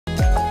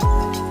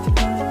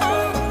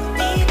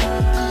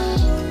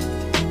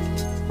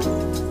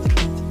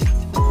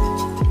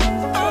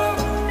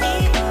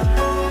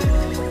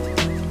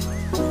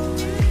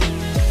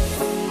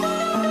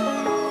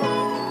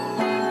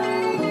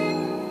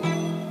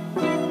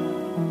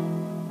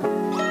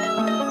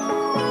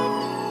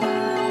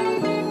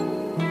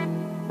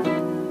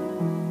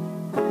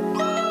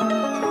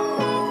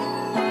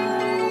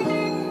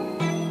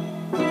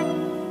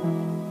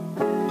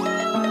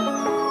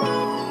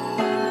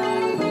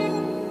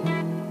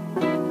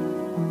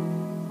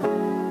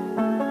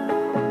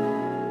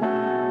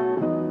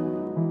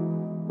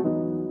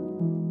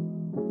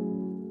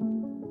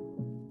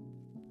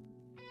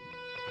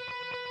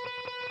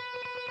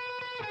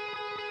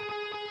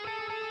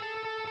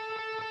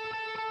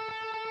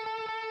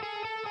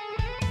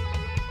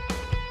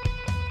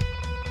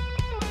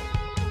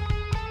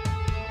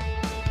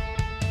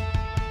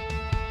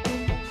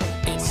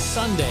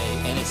Sunday,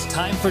 and it's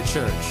time for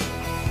church.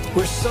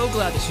 We're so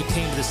glad that you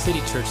came to the City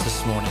Church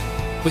this morning.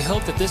 We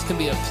hope that this can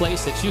be a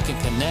place that you can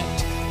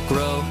connect,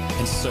 grow,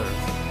 and serve.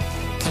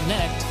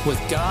 Connect with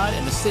God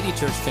and the City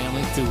Church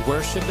family through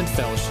worship and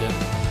fellowship.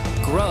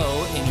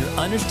 Grow in your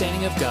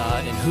understanding of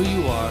God and who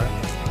you are,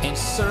 and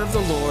serve the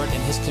Lord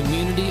in His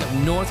community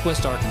of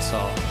Northwest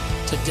Arkansas.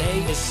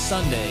 Today is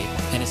Sunday,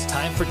 and it's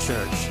time for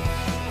church.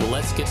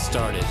 Let's get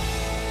started.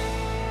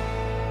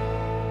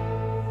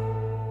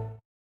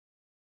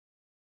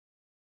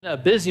 A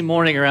busy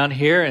morning around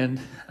here, and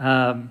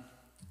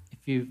if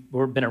you've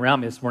been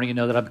around me this morning, you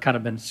know that I've kind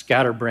of been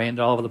scatterbrained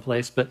all over the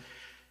place. But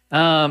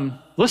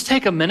let's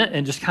take a minute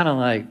and just kind of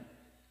like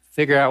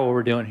figure out what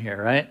we're doing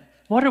here, right?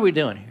 What are we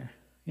doing here?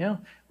 You know,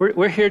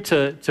 we're here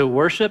to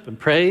worship and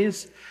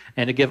praise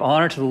and to give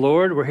honor to the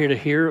Lord. We're here to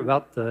hear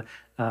about the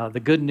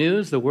good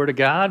news, the Word of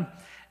God.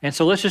 And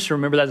so let's just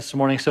remember that this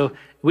morning. So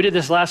we did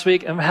this last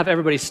week. I'm going to have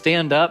everybody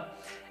stand up.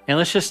 And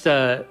let's just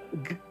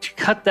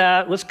cut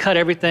that. Let's cut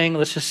everything.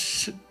 Let's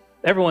just,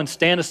 everyone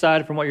stand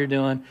aside from what you're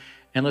doing,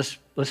 and let's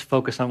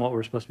focus on what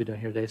we're supposed to be doing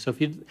here today. So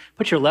if you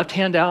put your left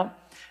hand out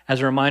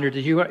as a reminder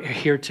that you are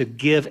here to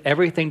give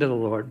everything to the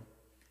Lord.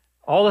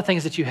 All the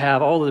things that you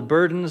have, all the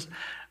burdens,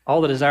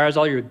 all the desires,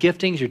 all your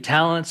giftings, your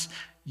talents,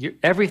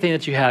 everything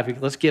that you have,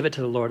 let's give it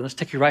to the Lord. Let's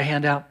take your right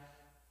hand out,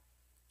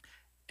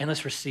 and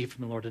let's receive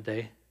from the Lord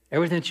today.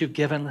 Everything that you've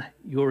given,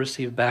 you will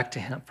receive back to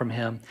Him from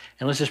Him.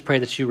 And let's just pray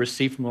that you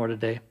receive from the Lord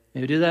today.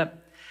 May we do that?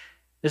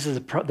 This is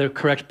the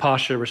correct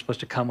posture we're supposed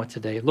to come with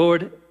today.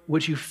 Lord,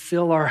 would you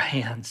fill our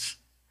hands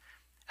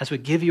as we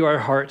give you our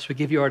hearts, we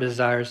give you our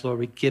desires, Lord,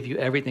 we give you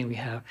everything we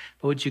have.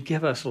 But would you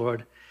give us,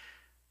 Lord,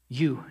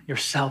 you,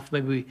 yourself,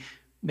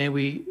 may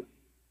we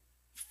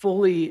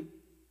fully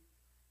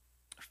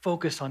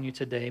focus on you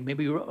today.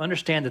 Maybe we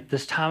understand that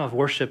this time of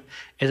worship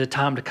is a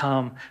time to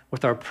come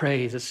with our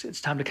praise.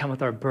 It's time to come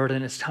with our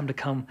burden. It's time to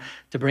come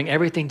to bring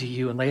everything to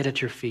you and lay it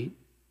at your feet.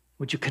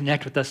 Would you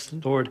connect with us,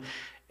 Lord,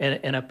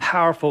 in a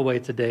powerful way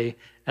today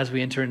as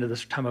we enter into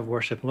this time of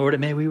worship. Lord, and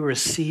may we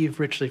receive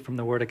richly from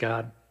the Word of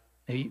God.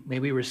 May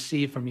we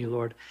receive from you,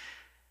 Lord.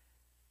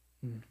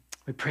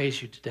 We praise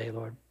you today,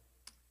 Lord.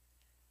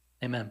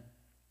 Amen.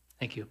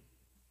 Thank you.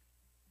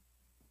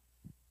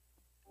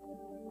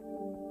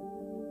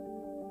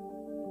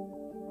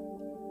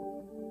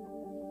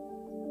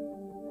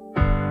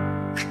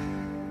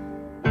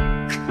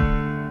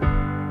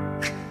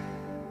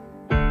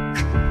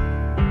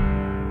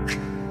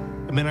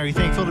 Amen. Are you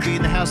thankful to be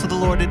in the house of the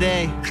Lord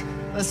today?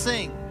 Let's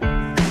sing.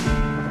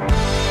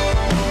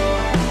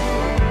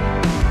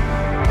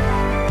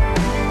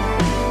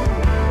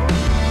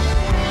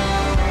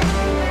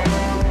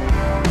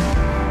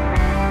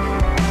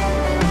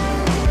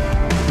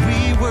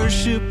 We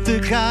worship the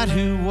God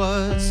who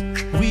was.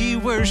 We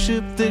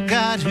worship the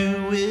God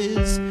who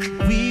is.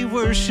 We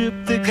worship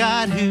the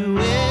God who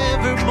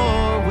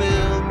evermore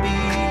will be.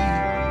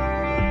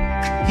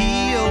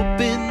 He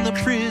opened the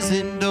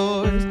prison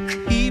doors.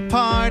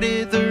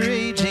 Parted the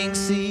raging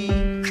sea.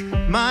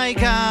 My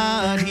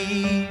God,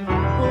 He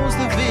holds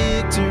the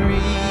victory.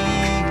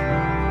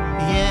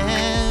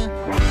 Yeah.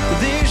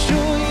 There's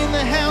joy in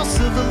the house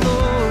of the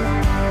Lord.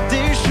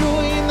 There's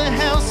joy in the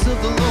house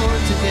of the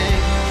Lord today.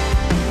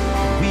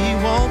 We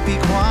won't be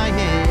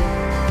quiet.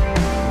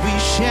 We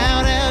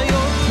shout out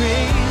your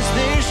praise.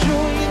 There's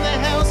joy in the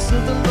house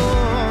of the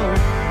Lord.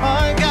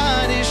 Our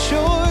God is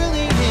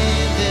surely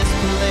in this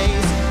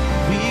place.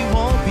 We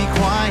won't be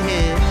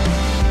quiet.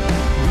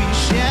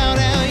 Shout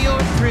out your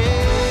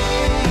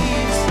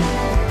praise.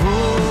 Oh,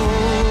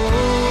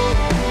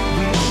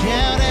 we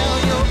shout out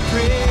your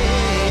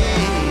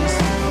praise.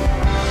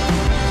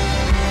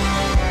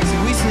 So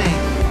we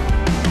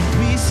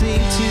sing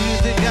to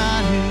the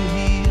God who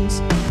heals.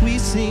 We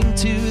sing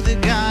to the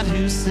God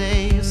who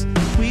saves.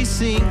 We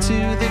sing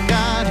to the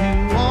God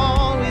who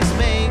always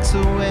makes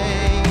a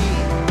way.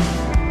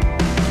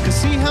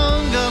 'Cause He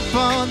hung up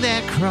on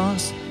that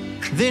cross,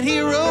 then He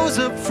rose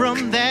up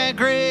from that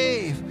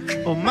grave.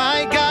 Oh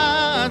my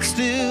God,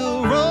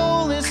 still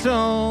rolling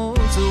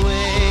stones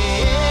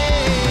away.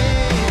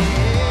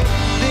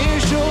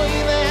 There's joy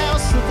in the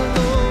house of the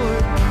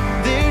Lord.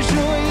 There's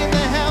joy in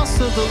the house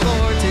of the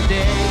Lord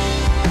today.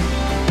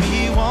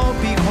 We won't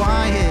be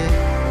quiet.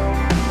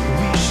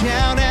 We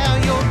shout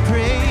out your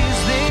praise.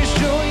 There's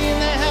joy in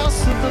the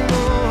house of the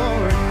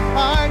Lord.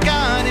 Our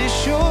God is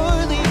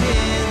surely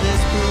in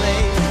this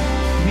place.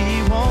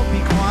 We won't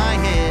be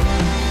quiet.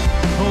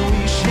 Oh,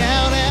 we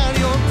shout out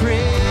your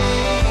praise.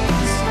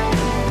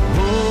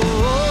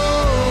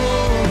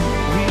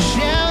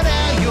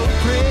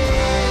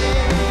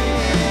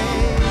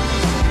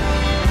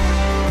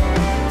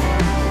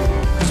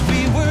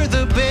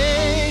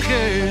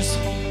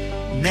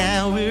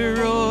 Now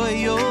we're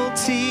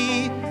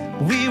royalty.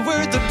 We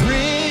were the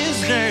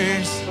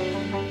prisoners.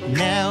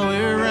 Now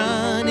we're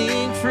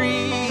running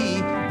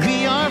free.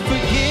 We are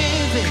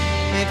forgiven,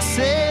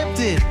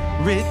 accepted,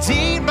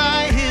 redeemed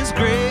by His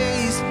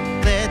grace.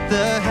 Let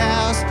the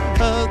house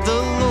of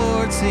the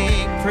Lord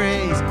sing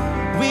praise.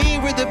 We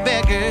were the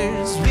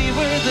beggars. We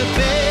were the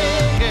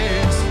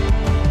beggars.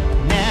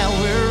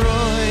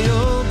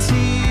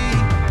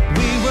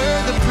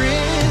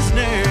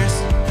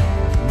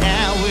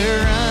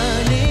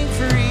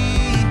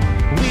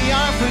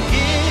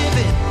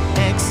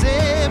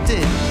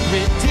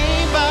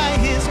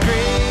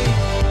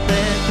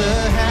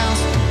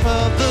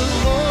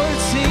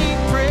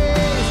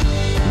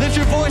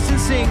 your voice and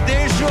sing,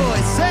 there's joy.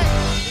 Say.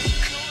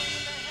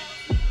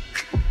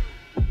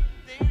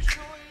 There's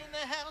joy in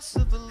the house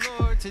of the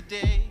Lord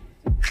today,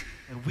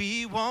 and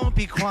we won't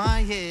be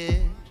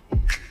quiet.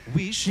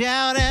 We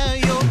shout out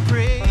your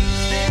praise.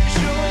 There's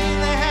joy in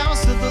the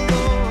house of the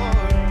Lord.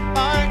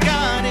 Our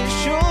God is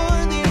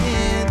surely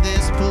in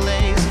this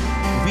place.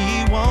 We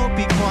won't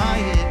be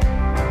quiet.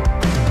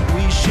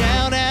 We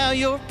shout out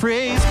your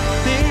praise.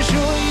 There's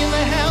joy in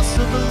the house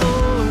of the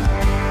Lord.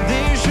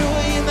 There's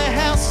joy in the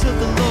house of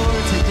the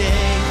Lord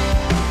today.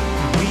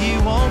 We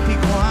won't be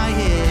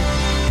quiet.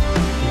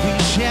 We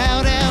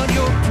shout out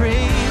your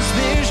praise.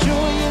 There's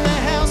joy in the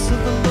house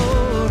of the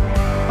Lord.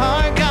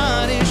 Our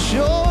God is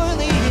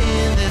surely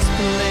in this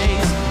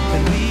place,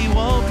 and we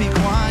won't be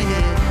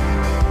quiet.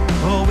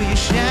 Oh, we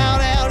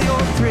shout out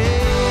your praise.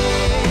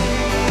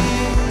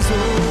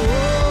 Oh,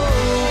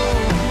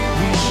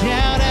 we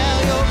shout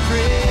out your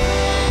praise.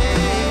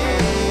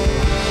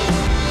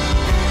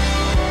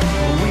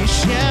 Oh, we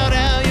shout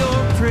out your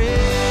praise.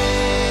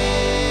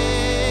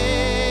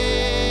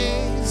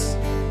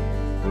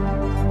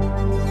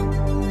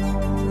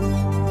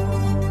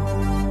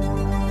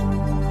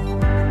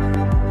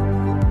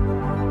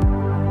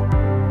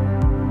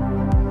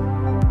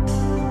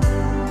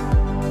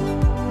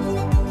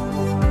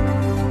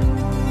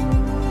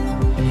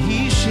 And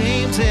he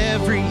shames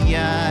every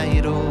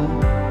idol.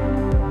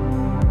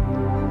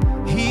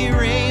 He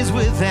reigns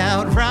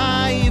without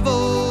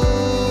rival.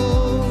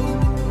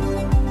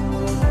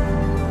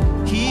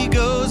 He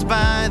goes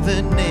by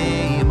the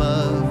name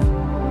of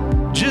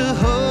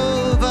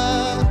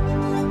Jehovah,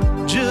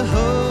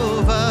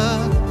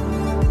 Jehovah.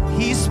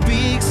 He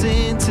speaks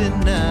into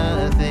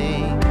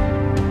nothing,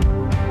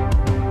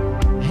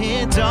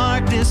 and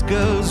darkness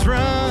goes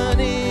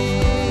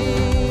running.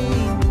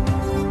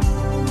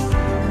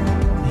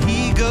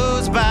 He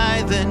goes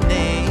by the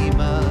name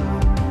of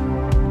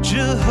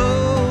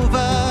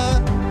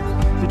Jehovah,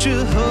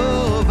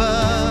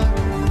 Jehovah.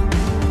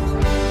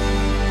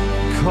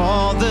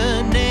 Call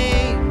the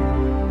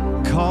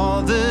name,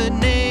 call the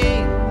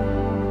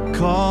name,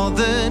 call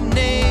the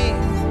name,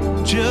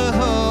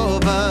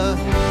 Jehovah.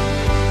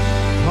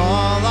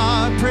 All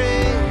our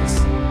praise,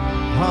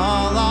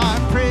 all our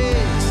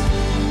praise,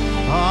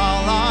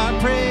 all our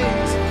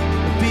praise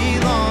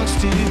belongs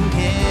to him.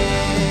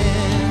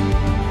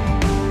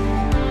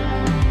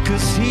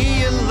 'Cause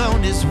he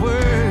alone is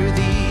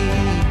worthy.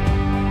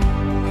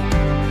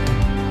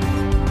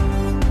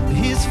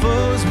 His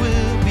foes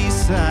will be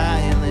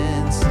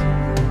silenced.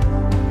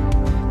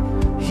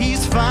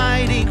 He's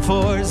fighting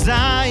for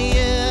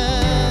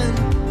Zion.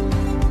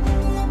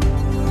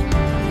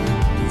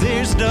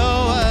 There's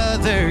no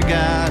other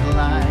God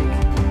like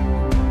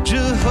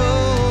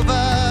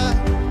Jehovah,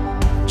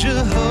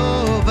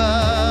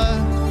 Jehovah.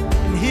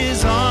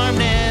 His arm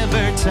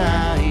never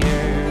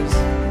tires.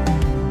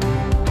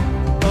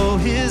 Oh,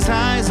 his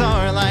eyes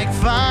are like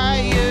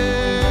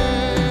fire.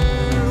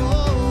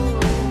 Oh,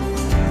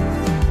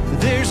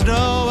 there's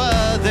no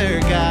other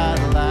God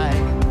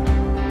like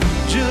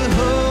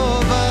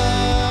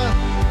Jehovah,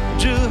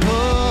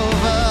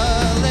 Jehovah.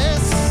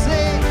 Let's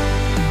sing.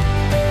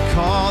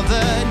 Call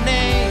the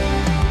name,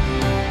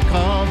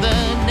 call the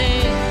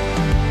name,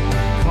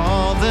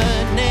 call the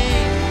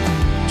name,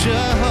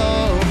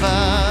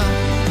 Jehovah.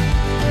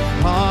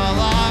 All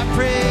our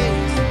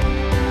praise,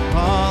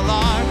 all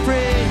our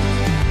praise,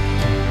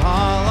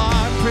 all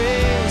our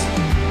praise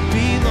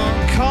belong.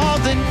 Call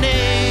the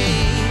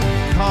name,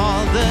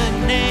 call the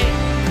name,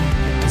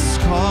 let's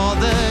call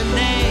the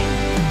name,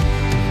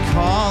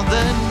 call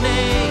the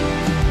name,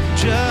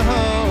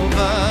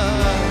 Jehovah.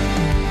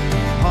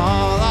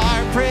 All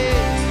our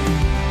praise,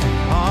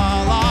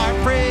 all our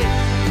praise,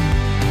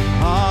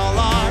 all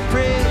our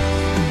praise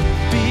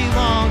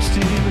belongs to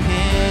him.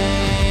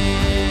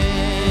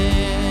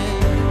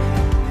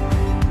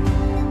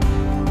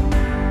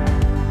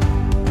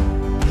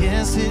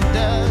 Yes, it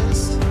does.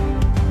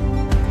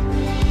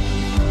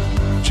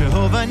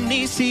 Jehovah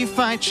Nissi,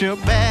 fight your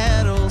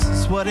battles.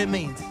 That's what it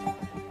means.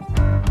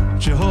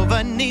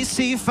 Jehovah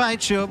Nissi,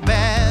 fight your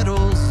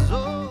battles.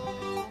 Oh.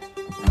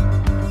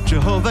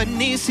 Jehovah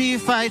Nissi,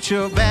 fight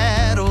your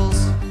battles.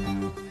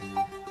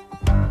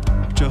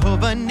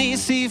 Jehovah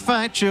Nissi,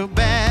 fight your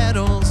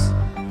battles.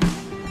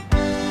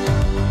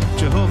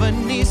 Jehovah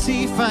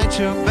Nissi, fight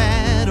your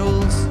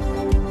battles.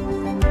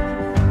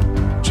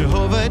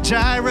 Jehovah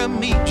Jireh,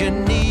 meet your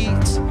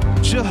needs.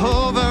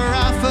 Jehovah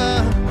Rapha,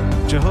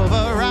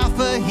 Jehovah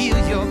Rapha, heal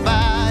your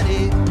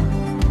body.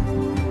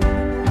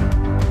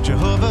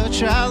 Jehovah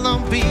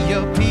Shalom, be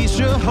your peace.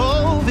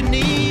 Jehovah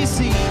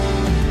Nissi,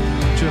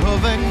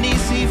 Jehovah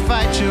Nissi,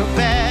 fight your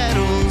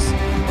battles.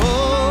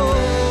 Oh,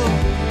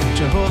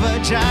 Jehovah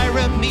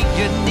Jireh, meet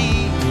your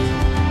needs.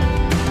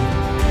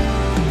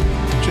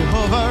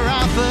 Jehovah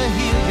Rapha,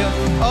 heal your.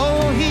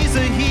 Oh, he's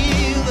a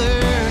healer.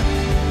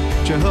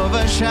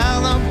 Jehovah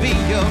Shalom, be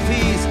your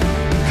peace.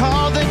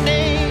 Call the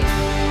name,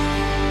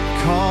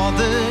 call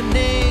the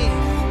name,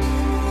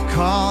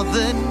 call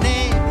the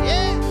name,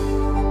 yeah.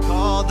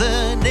 Call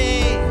the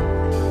name,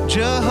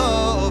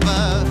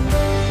 Jehovah.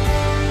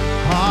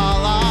 All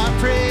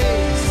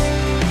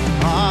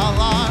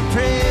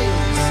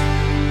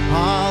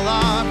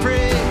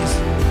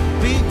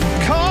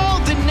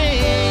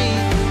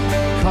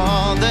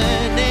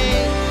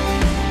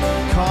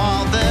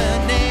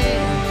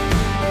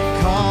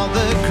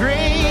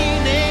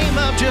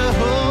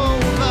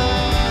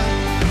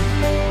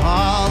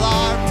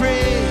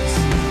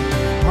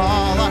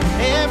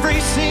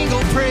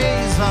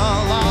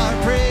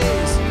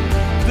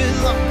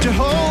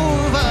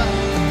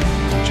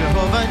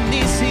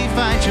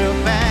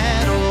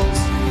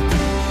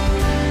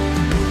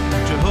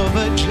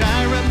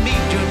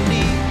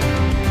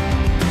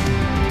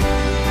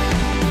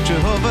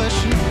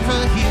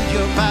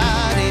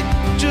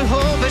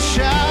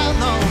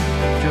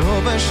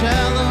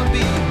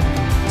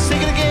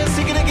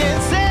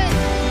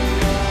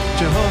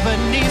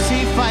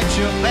Nisi fights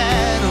your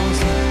battles.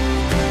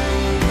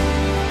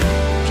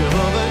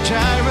 Jehovah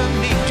Jireh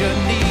meet your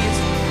needs.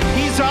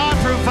 He's our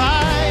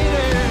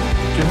provider.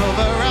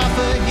 Jehovah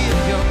Rapha heal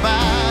your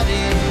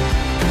body.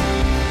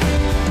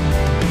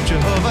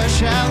 Jehovah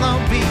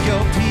Shalom be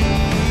your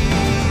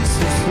peace.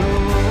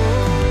 Oh,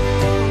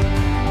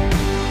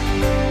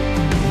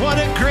 what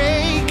a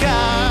great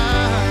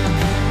God.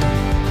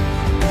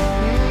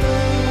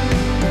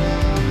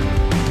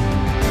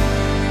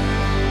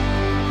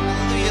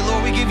 Hallelujah,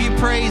 Lord, we give you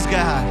praise,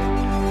 God.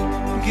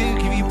 We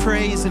give you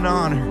praise and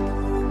honor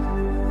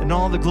and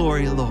all the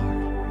glory,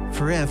 Lord,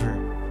 forever.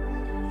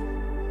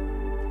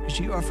 Because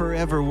you are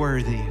forever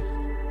worthy.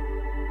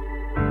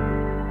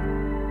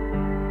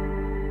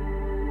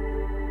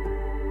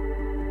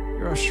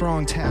 You're our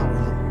strong tower,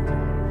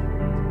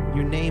 Lord.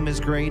 Your name is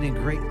great and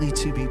greatly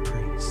to be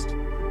praised.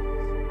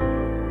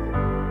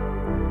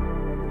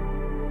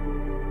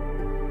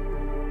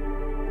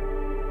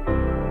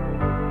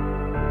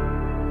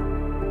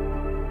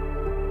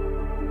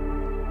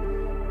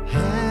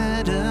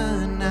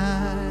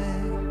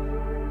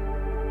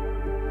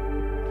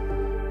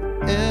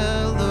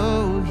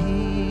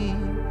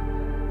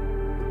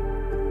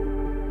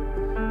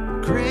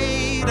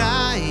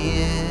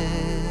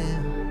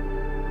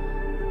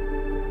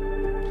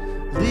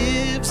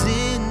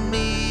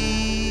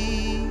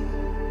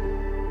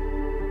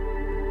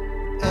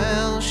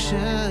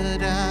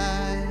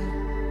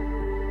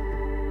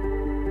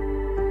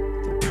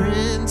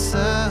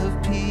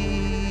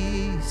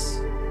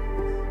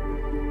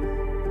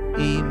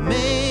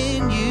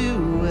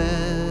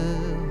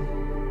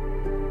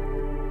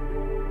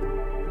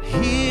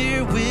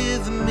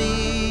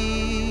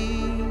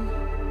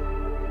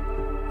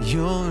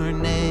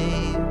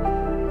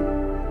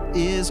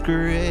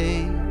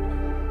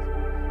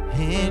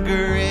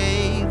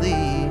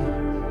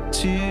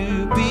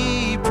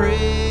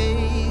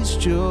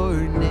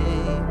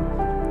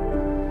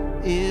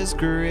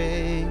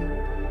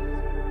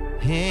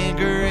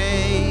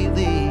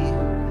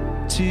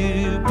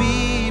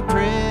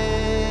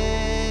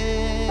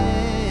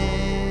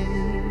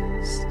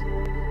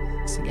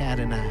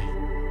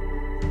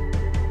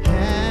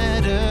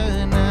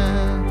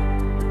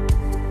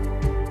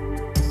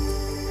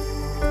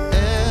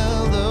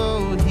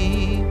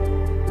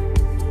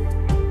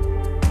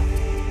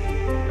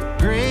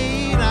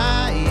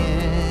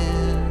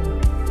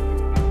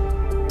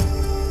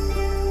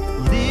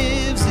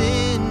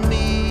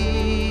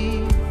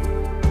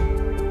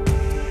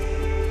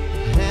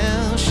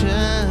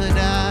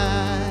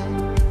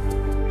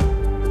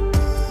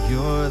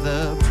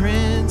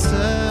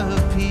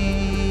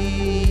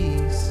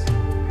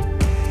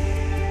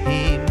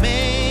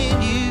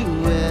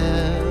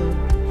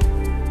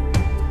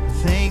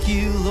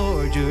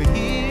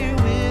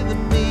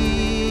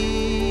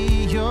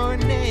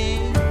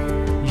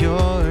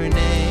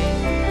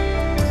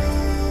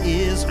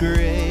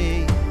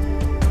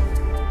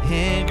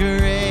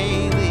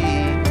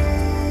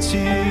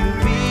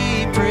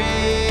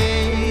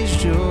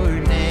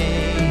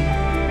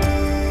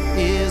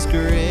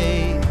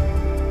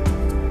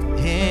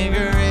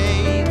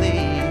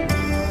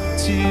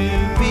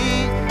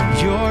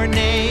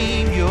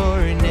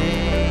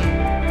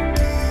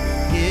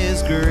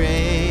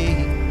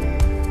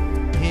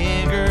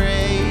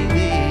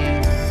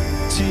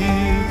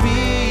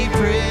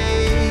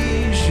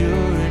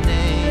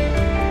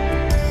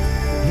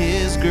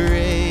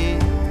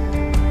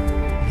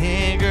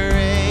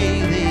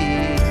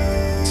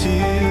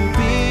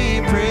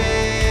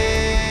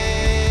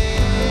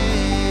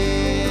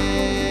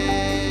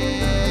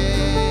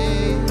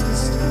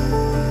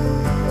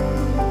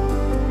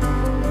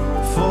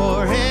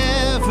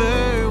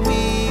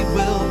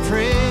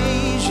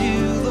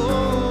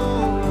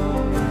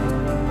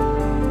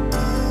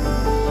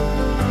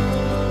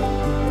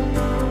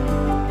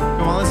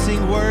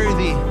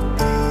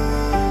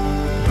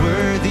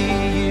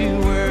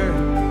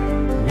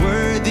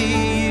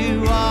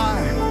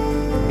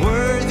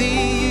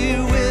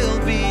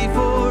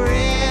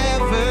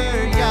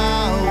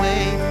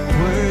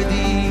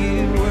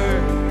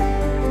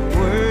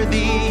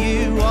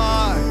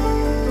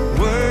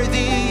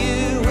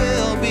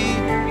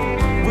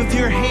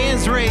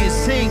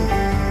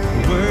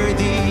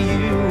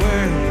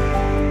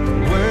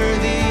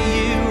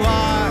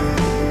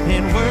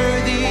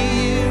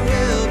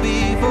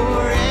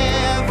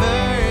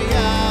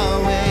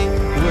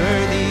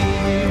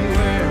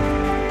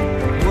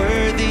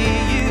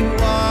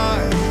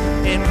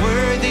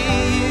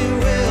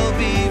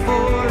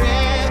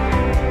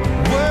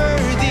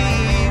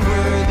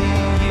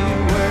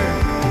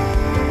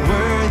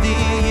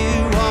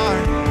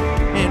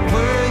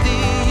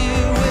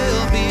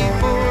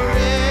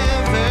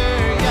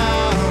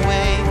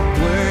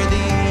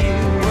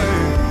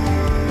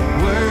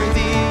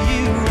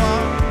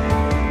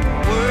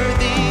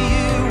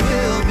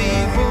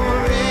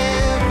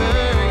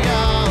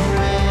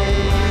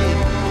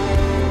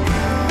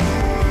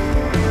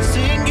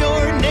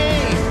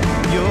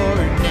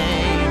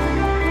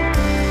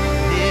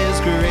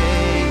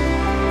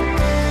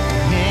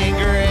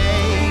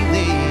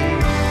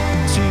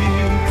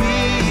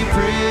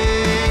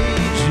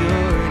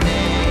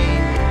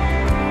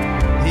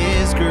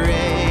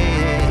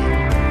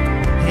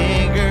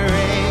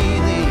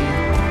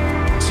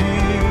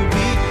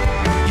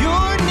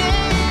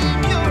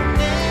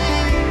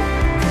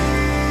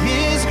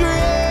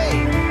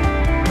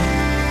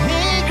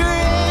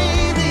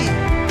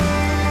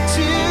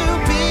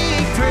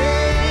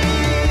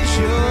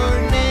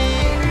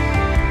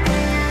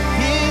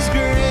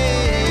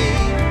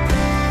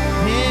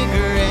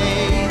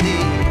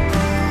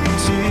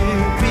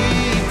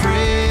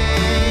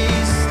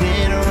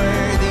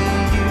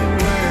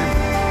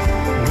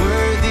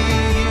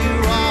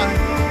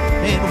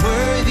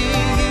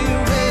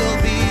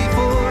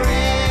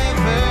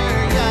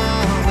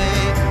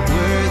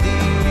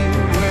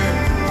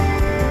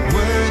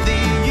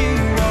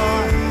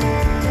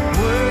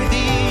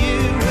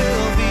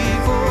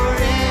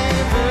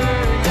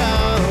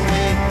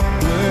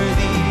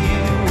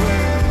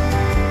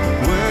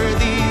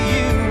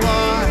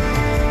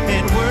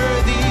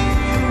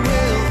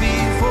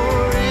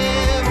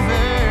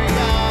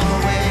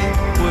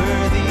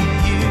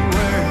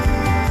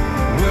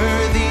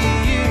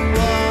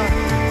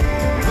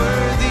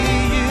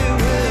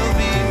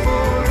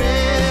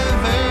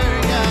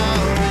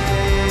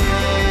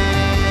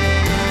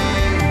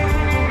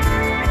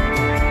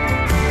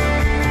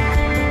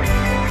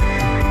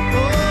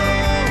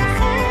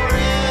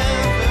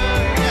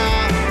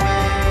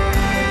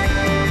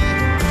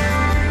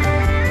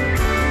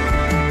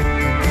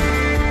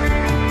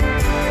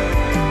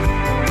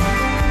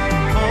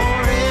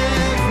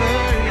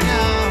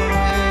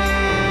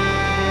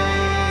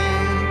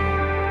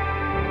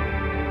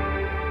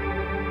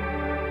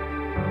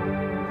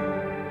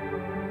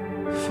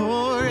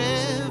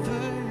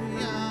 forever,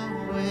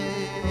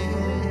 Yahweh.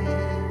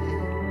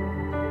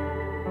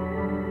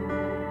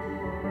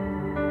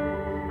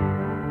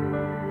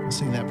 I'll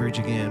sing that bridge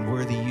again.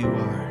 Worthy you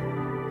are.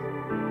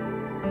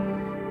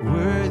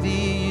 Worthy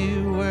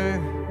you were.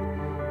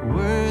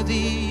 Worthy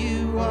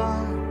you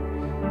are.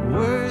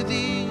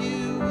 Worthy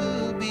you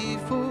will be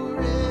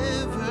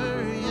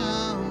forever,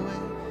 Yahweh.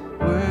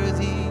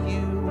 Worthy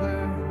you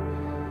were.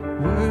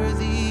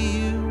 Worthy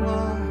you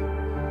are.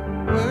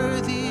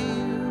 Worthy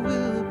you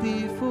will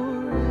be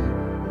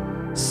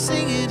forever.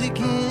 Sing it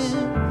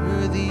again.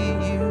 Worthy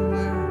you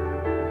were.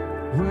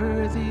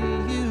 Worthy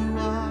you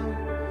are.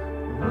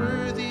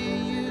 Worthy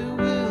you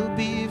will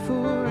be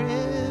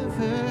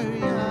forever,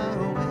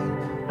 Yahweh.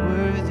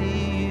 Worthy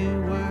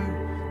you were.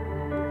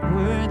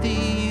 Worthy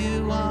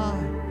you are.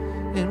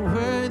 And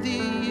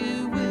worthy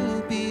you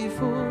will be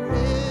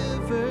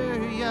forever,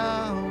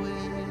 Yahweh.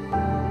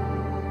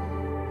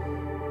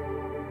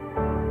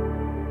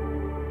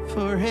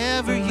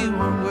 Forever you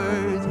are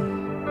worthy.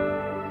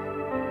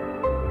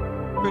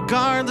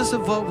 Regardless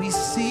of what we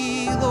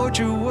see, Lord,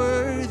 you're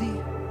worthy.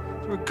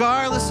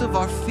 Regardless of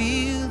our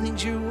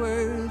feelings, you're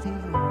worthy.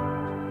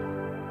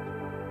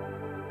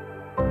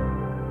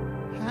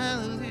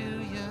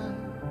 Hallelujah.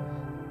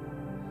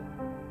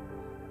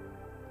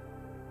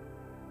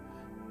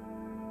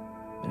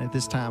 And at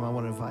this time, I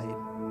want to invite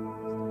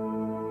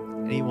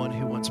anyone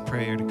who wants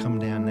prayer to come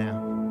down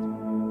now.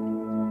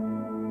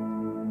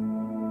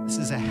 This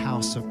is a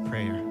house of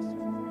prayer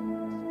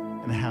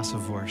and a house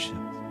of worship.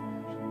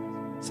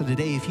 So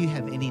today, if you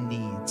have any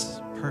needs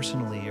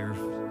personally, or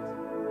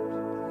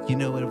you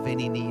know of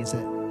any needs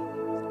that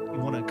you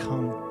want to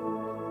come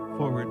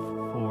forward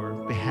for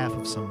behalf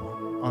of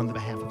someone, on the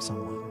behalf of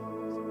someone,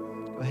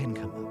 go ahead and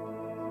come up.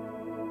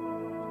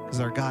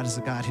 Because our God is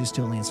a God who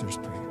still answers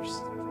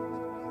prayers.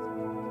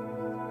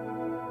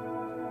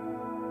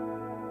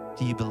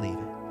 Do you believe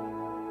it?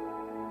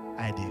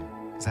 I do,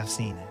 because I've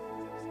seen it.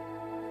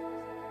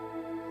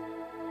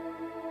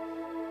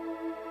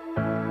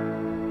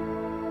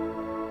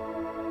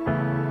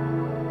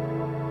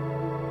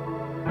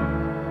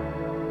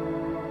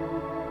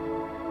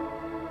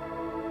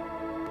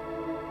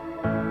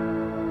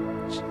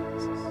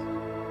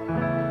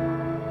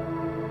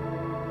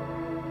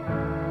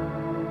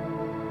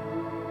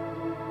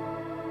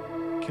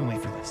 Can't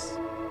wait for this.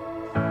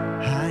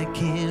 I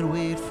can't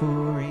wait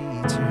for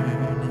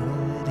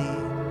eternity.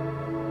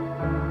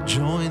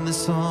 Join the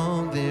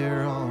song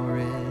they're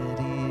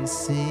already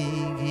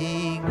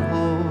singing.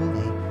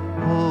 Holy,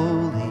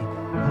 holy,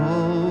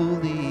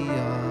 holy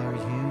are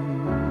you,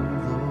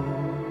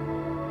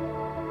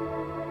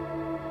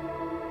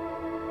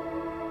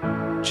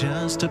 Lord.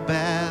 Just to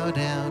bow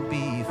down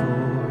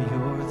before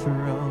your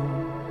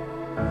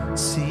throne.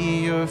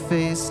 See your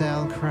face,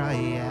 I'll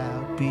cry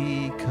out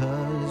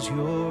because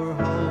you're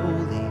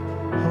holy,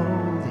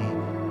 holy,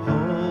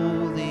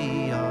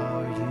 holy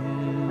are you,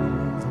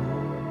 Lord.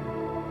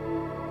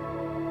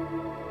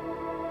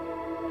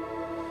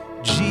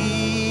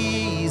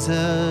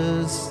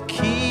 Jesus,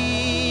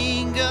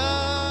 King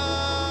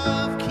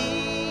of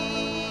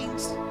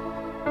kings.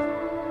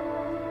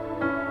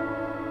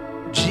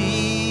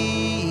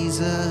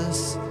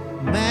 Jesus,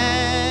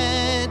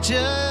 Majesty.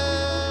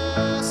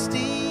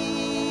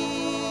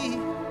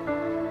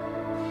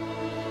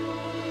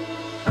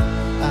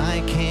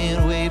 I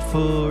can't wait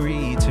for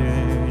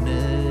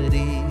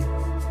eternity.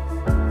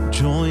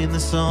 Join the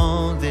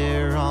song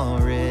they're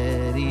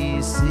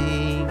already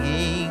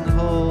singing.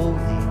 Holy,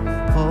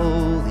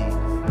 holy,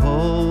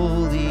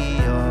 holy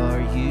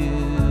are you,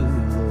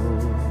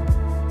 Lord.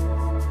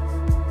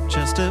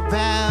 Just to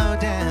bow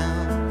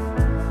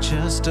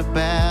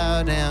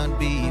down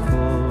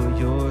before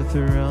your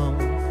throne.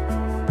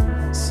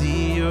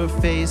 See your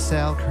face,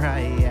 I'll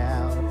cry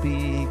out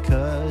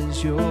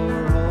because you're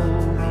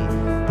holy,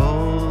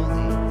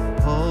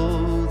 holy,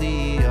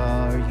 holy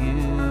are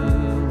you,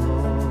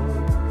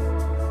 Lord.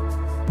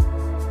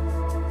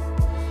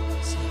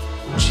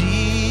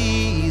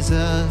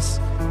 Jesus,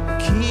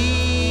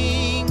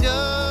 King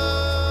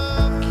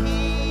of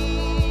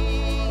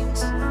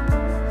kings.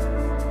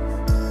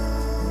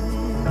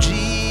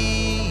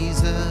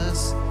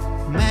 Jesus,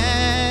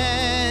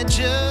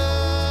 Majesty.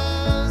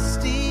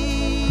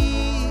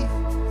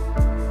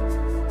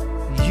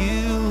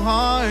 You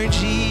are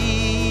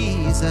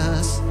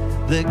Jesus,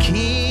 the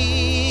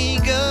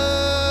King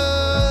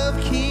of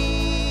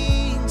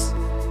kings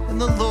and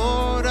the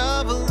Lord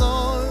of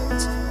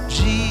lords.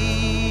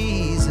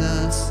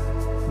 Jesus,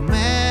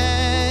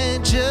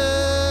 Majesty.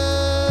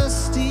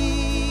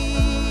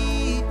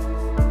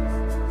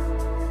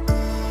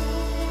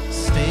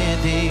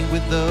 Standing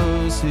with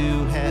those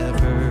who have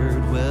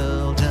heard,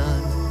 well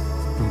done,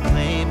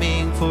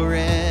 proclaiming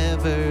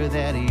forever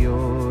that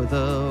you're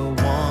the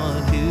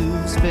one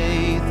who's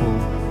faithful,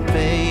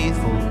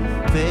 faithful,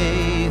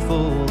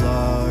 faithful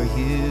are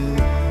you,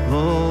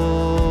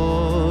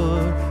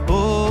 Lord.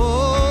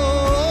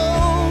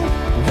 Oh,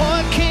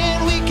 what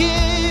can we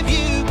give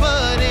you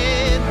but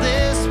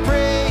endless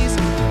praise?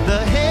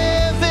 The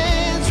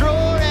heavens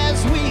roar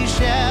as we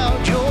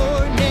shout your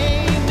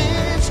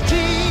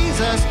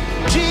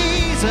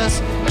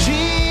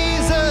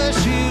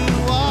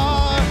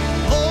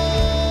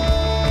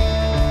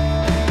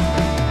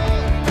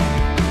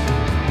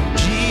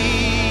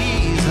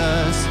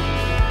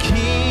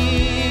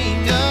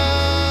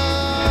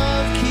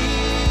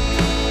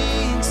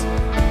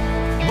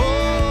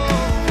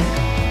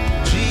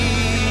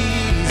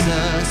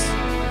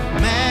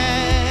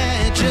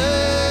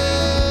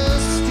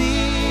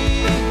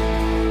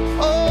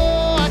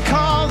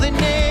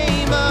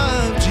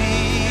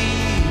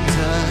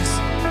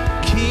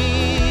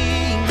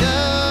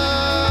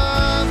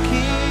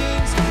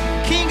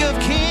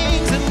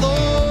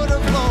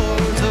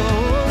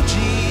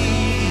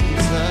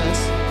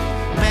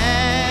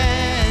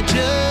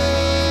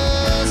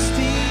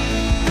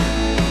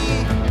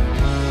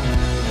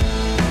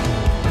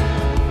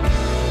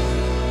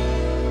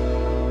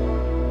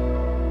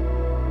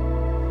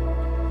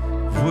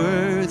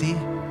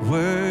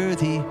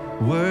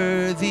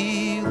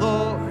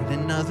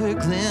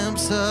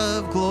glimpse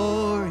of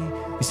glory,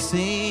 we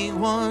sing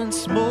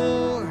once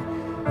more.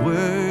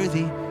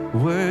 Worthy,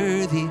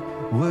 worthy,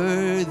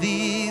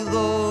 worthy,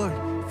 Lord,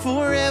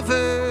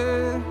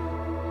 forever,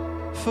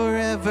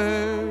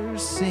 forever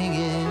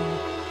singing.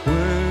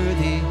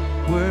 Worthy,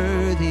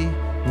 worthy,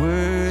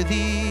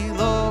 worthy,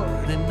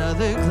 Lord,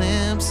 another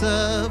glimpse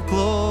of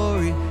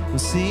glory, we'll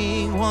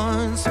sing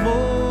once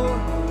more.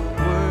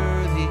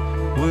 Worthy,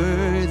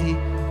 worthy,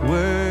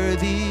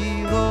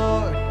 worthy,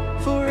 Lord,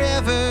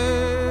 forever,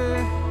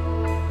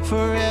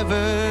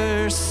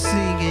 forever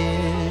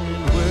singing.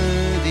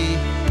 Worthy,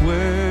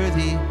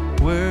 worthy,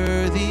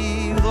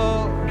 worthy,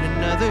 Lord,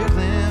 another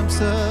glimpse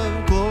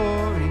of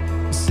glory,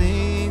 we'll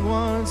sing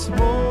once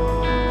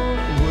more.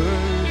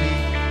 Worthy,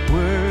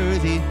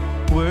 worthy,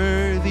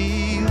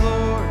 worthy,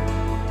 Lord,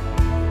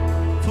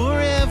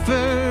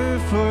 forever,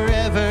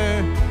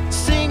 forever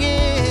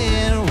singing.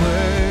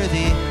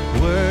 Worthy,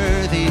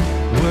 worthy,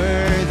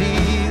 worthy,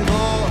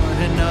 Lord,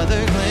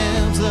 another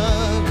glimpse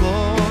of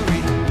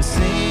glory, we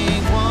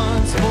sing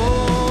once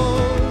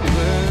more.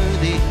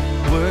 Worthy,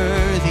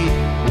 worthy,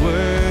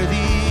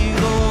 worthy,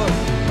 Lord,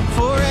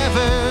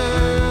 forever.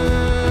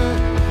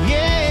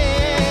 Yeah,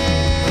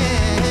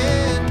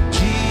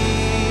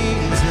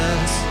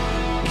 Jesus,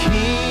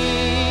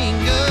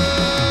 King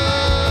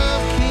of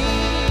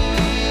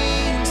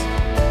kings.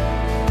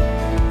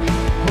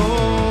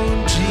 Oh,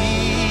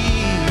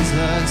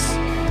 Jesus,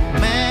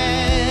 majesty,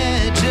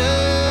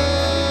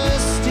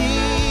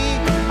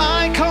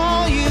 I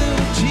call you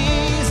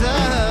Jesus,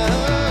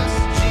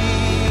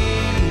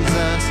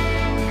 Jesus,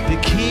 the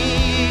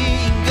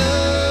King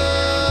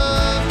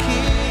of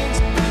kings.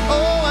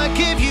 Oh, I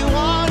give you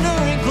honor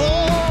and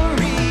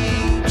glory,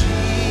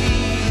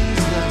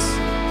 Jesus,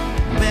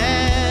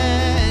 majesty.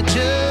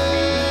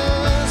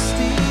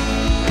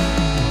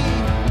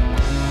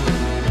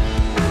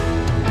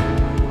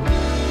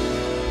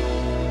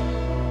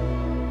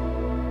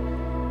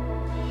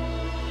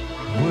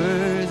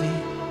 Worthy,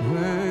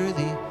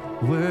 worthy,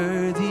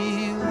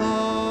 worthy,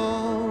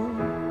 Lord.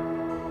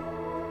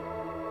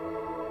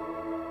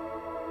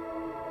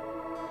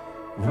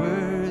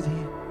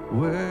 Worthy,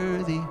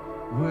 worthy,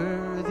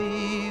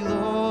 worthy,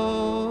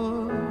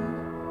 Lord.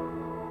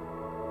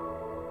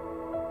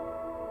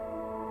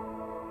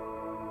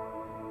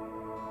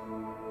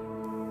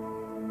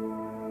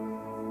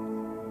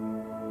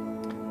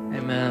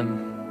 Amen.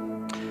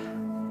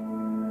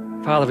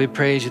 Father, we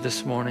praise you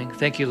this morning.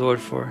 Thank you, Lord,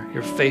 for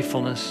your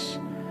faithfulness.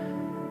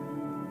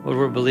 Lord,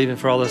 we're believing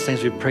for all those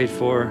things we prayed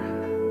for,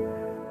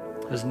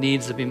 those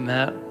needs to be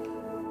met,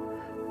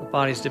 the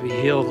bodies to be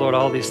healed. Lord,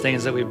 all these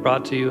things that we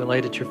brought to you and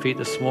laid at your feet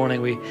this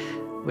morning, we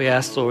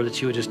ask, Lord,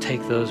 that you would just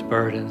take those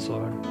burdens,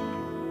 Lord.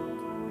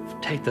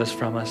 Take those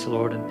from us,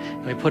 Lord,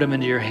 and we put them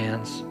into your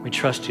hands. We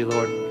trust you,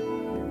 Lord.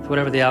 So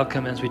whatever the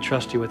outcome is, we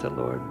trust you with it,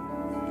 Lord.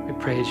 We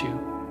praise you.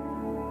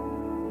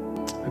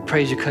 We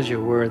praise you because you're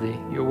worthy.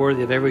 You're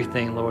worthy of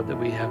everything, Lord, that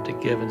we have to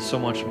give and so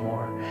much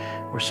more.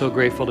 We're so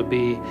grateful to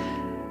be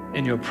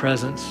in your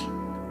presence.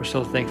 We're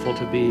so thankful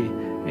to be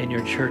in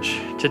your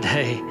church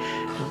today,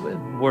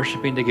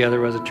 worshiping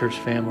together as a church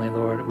family,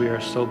 Lord. We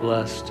are so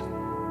blessed.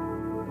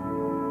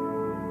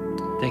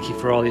 Thank you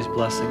for all these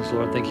blessings,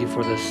 Lord. Thank you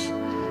for this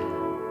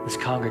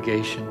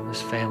congregation,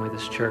 this family,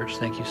 this church.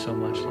 Thank you so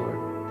much, Lord.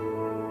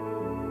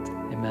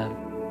 Amen.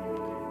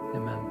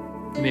 Amen.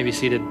 You may be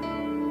seated.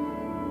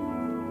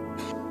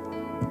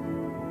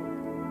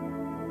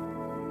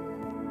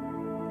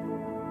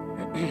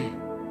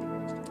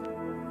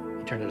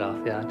 You turned it off.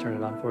 Yeah, I turned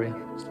it on for you.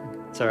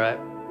 It's all right.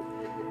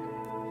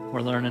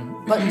 We're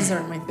learning. Buttons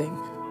aren't my thing.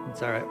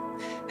 It's all right.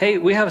 Hey,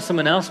 we have some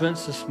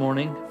announcements this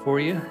morning for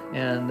you,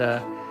 and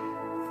a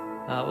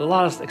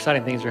lot of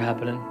exciting things are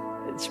happening.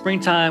 It's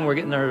springtime. We're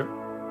getting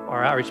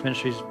our outreach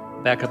ministries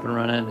back up and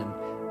running,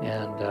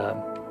 and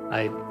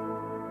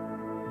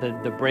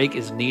the break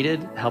is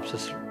needed. It helps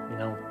us,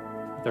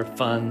 with our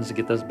funds to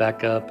get those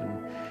back up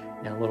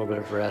and a little bit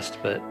of rest.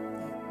 But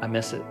I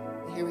miss it.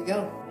 Here we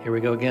go. Here we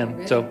go again.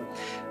 Really? So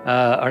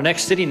our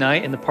next city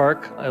night in the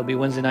park, it'll be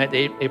Wednesday night,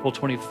 April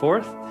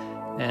 24th.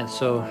 And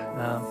so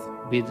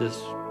it'll be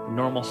this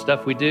normal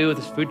stuff we do with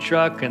this food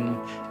truck and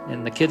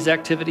the kids'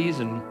 activities.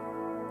 And I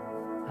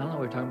don't know what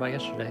we were talking about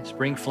yesterday.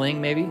 Spring Fling,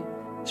 maybe.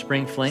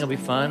 Spring Fling will be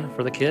fun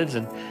for the kids.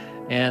 And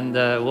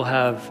we'll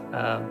have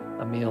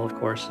a meal, of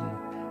course,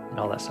 and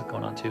all that stuff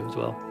going on too as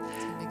well.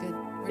 It's gonna be good.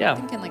 We're Yeah.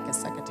 thinking like a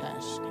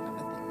succotash kind of a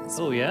thing.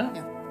 Oh, yeah?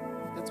 Yeah.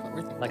 That's what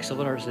we're thinking. Like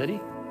Silver City?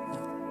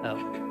 No.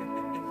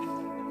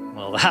 Oh.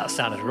 Well, that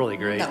sounded really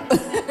great. No.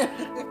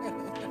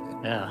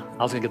 Yeah.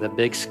 I was going to get that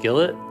big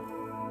skillet.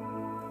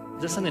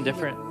 Is this something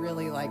different? I would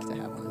really like to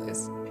have one of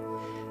those.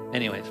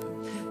 Anyways.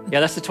 Yeah,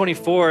 that's the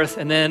 24th.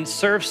 And then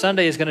Serve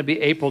Sunday is going to be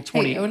April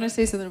 20th. Hey, I want to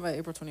say something about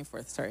April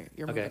 24th. Sorry,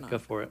 you're moving on. Okay, go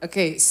for it.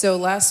 Okay, so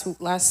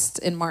last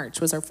in March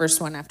was our first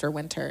one after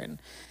winter, and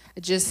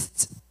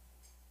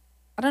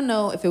I don't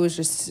know if it was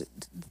just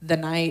the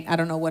night, I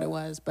don't know what it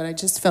was, but I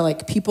just felt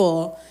like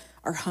people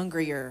are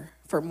hungrier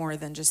for more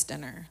than just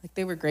dinner. Like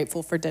they were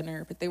grateful for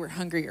dinner, but they were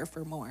hungrier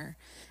for more.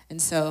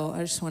 And so I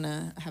just want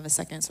to have a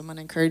second. So I'm going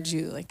to encourage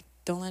you, like,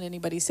 don't let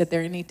anybody sit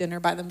there and eat dinner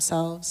by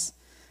themselves.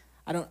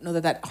 I don't know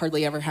that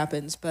hardly ever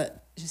happens,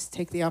 but just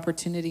take the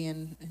opportunity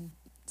and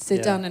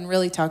sit down and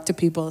really talk to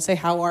people. Say,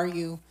 how are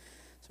you?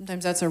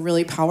 Sometimes that's a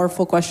really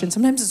powerful question.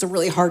 Sometimes it's a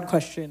really hard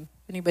question.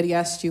 If anybody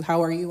asked you,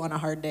 how are you on a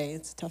hard day?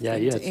 It's a tough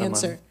thing to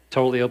answer.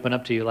 Totally open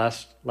up to you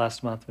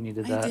last month when you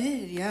did that.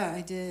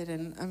 I did.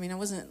 And I mean, I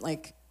wasn't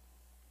like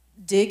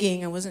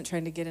digging. I wasn't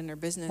trying to get in their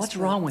business. What's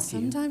wrong with you?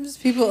 Sometimes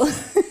people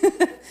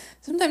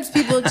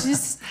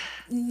just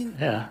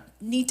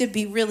need to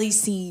be really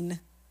seen.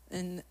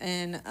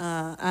 And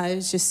I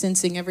was just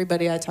sensing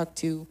everybody I talked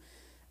to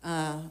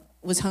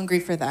was hungry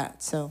for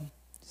that. So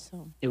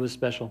it was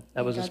special.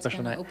 That was a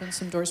special night. Open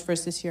some doors for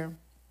us this year.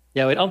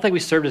 Yeah, I don't think we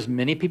served as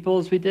many people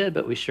as we did,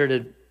 but we sure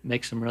did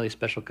make some really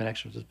special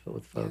connections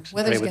with folks. Yeah.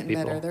 Weather's getting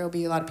better. There will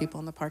be a lot of people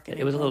in the park.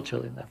 It was a little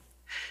chilly though.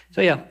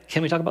 So yeah,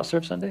 can we talk about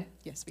Serve Sunday?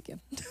 Yes, we can.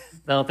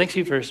 No, thanks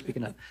you for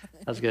speaking up.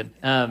 That was good.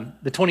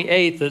 The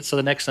 28th, so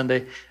the next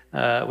Sunday,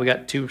 we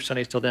got 2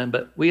 Sundays till then.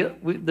 But we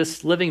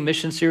this Living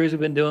Mission series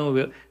we've been doing,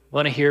 we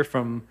want to hear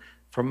from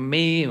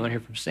me. We want to hear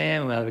from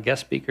Sam. We have a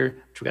guest speaker,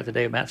 which we got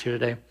today. Matt's here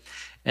today.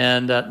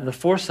 And the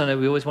 4th Sunday,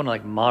 we always want to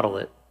model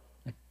it.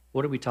 Like,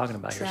 what are we talking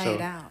about here? Try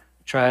it out.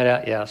 Try it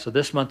out, yeah. So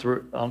this month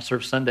we're on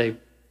Serve Sunday.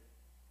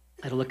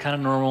 It'll look kind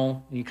of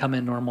normal. You come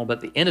in normal, but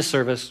at the end of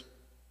service,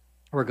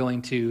 we're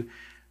going to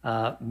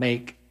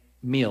make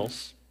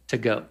meals to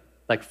go,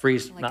 like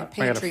freeze, not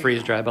like a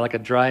freeze dry, but like a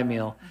dry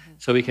meal,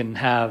 so we can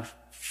have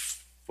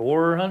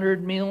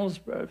 400 meals,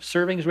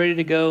 servings ready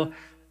to go,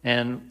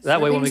 and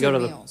that way when we go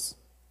to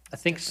I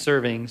think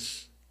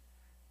servings,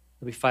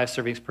 there'll be 5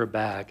 servings per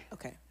bag.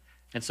 Okay.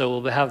 And so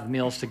we'll have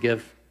meals to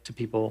give to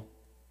people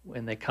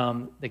when they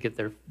come. They get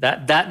their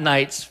that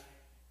night's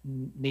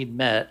need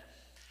met.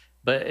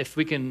 But if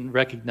we can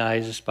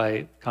recognize just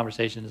by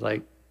conversations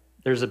like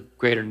there's a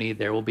greater need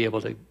there, we'll be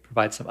able to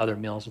provide some other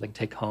meals that they can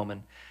take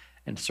home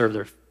and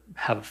serve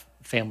have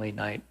a family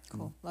night.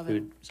 Cool. Love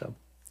food. it. So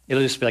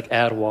it'll just be like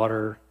add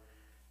water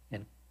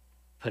and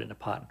put it in a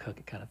pot and cook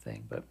it kind of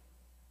thing. But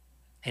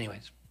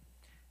anyways.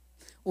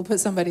 We'll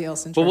put somebody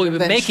else in charge. Well, we've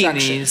been making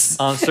these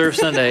on Serve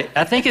Sunday.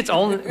 I think it's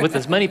only, with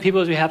as many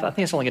people as we have, I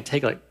think it's only going to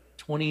take like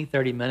 20,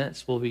 30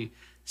 minutes. We'll be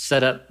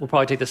set up. We'll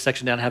probably take this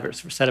section down, have it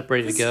set up,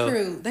 ready to go. This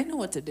crew, they know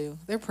what to do.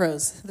 They're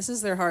pros. This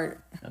is their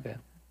heart. Okay.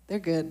 They're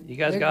good. You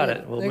guys got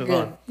it. We'll move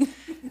on.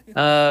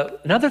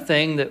 Another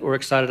thing that we're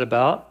excited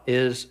about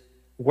is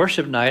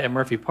worship night at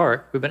Murphy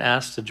Park. We've been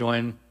asked to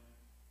join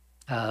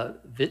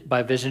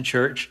by Vision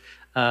Church,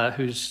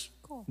 who's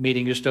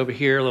meeting just over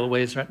here a little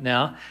ways right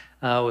now,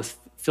 with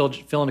Phil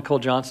and Nicole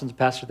Johnson, the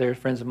pastor there,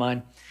 friends of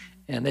mine,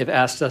 and they've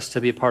asked us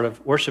to be a part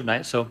of worship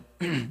night. So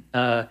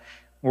we're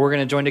going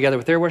to join together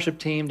with their worship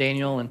team,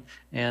 Daniel, and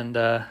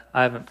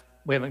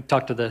we haven't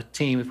talked to the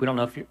team. If we don't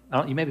know if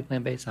you may be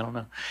playing bass, I don't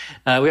know.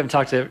 We haven't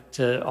talked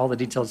to all the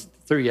details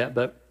through yet,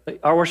 but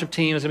our worship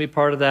team is going to be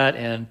part of that,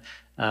 and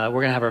we're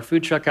going to have our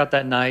food truck out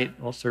that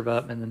night. We'll serve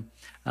up, and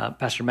then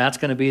Pastor Matt's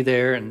going to be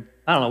there, and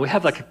I don't know. We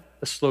have like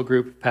a slow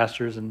group of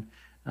pastors, and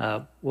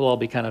we'll all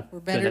be kind of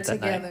we're better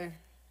together. Night.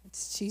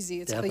 It's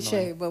cheesy, it's Definitely.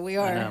 cliche, but we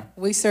are.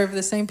 We serve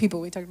the same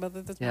people. We talked about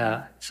that this morning.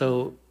 Yeah,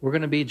 so we're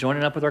going to be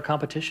joining up with our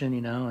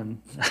competition,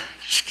 and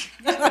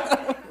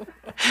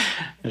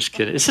just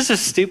kidding. It's just a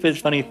stupid,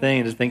 funny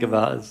thing to think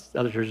about as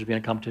other churches being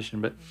in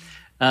competition, but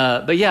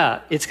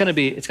yeah, it's going to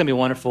be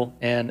wonderful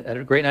and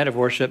a great night of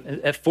worship.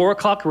 At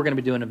 4:00, we're going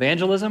to be doing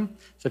evangelism.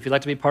 So if you'd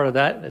like to be part of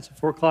that, it's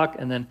at 4:00,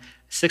 and then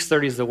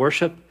 6:30 is the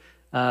worship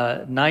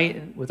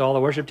night with all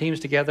the worship teams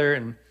together,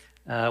 and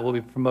we'll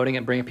be promoting it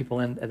and bringing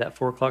people in at that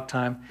 4:00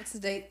 time. What's the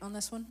date on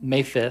this one?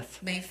 May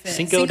 5th. May 5th.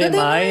 Cinco de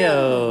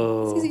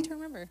Mayo. It's easy to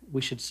remember.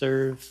 We should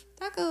serve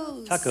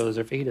tacos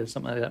or fajitas,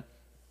 something like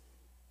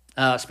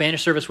that.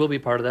 Spanish service will be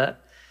part of that.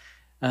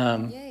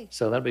 Yay.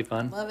 So that'll be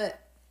fun. Love it.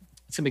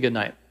 It's going to be a good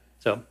night.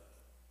 So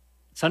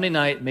Sunday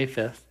night, May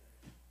 5th.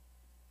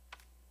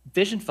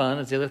 Vision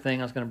Fund is the other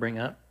thing I was going to bring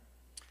up.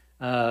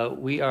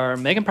 We are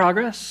making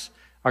progress.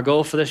 Our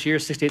goal for this year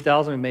is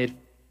 68,000. We made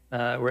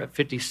we're at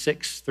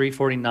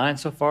 56,349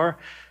 so far.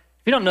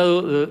 If you don't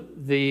know,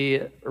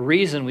 the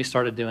reason we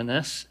started doing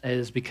this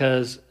is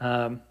because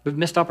we've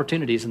missed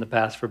opportunities in the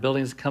past for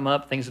buildings to come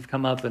up, things have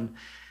come up, and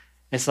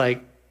it's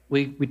like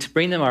we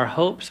bring them our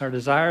hopes, our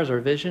desires, our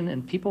vision,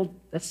 and people,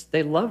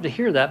 they love to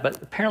hear that,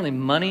 but apparently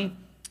money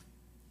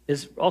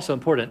is also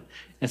important.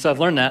 And so I've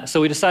learned that.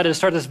 So we decided to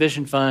start this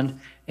Vision Fund,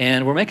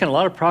 and we're making a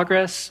lot of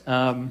progress.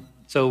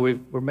 So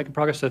we're making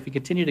progress. So if you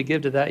continue to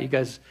give to that, you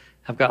guys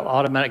have got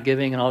automatic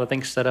giving and all the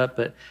things set up,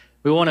 but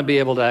we want to be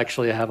able to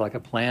actually have like a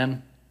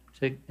plan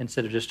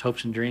instead of just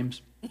hopes and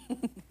dreams.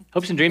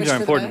 Hopes and dreams are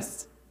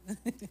important,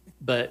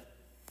 but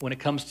when it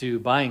comes to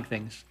buying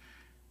things,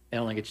 it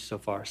only gets you so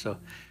far. So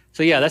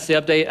yeah, that's the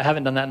update. I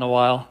haven't done that in a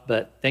while,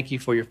 but thank you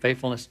for your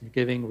faithfulness and your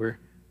giving.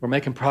 We're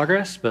making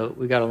progress, but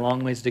we got a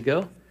long ways to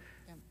go.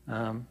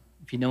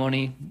 If you know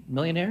any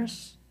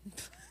millionaires,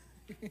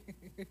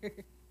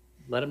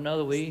 let them know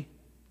that we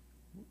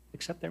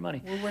accept their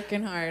money. We're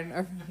working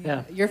hard.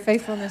 Yeah. Your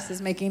faithfulness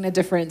is making a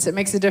difference. It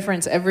makes a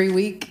difference every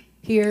week.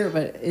 here,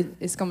 but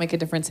it's going to make a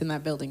difference in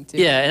that building too.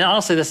 Yeah, and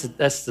honestly,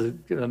 that's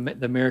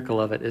the miracle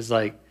of it is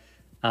like,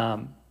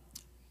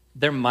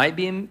 there might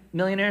be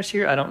millionaires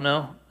here. I don't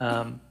know.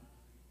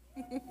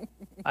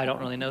 I don't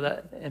really know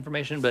that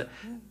information, but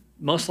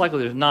most likely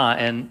there's not.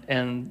 And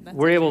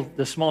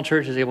the small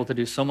church is able to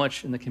do so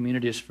much in the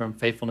communities from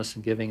faithfulness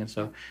and giving. And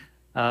so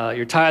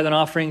your tithe and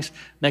offerings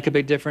make a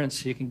big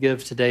difference. You can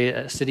give today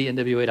at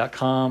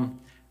citynwa.com.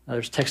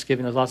 There's text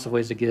giving. There's lots of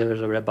ways to give.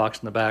 There's a red box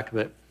in the back,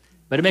 but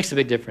it makes a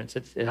big difference.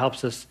 It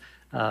helps us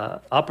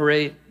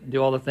operate,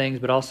 do all the things,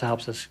 but also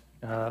helps us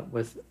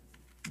with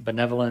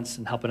benevolence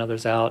and helping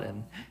others out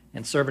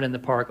and serving in the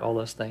park, all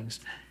those things.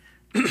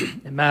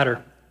 It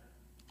matter.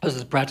 Those are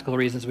the practical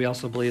reasons. We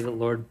also believe that the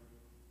Lord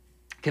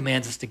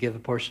commands us to give a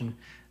portion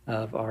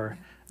of our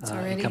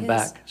income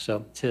back.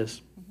 So it's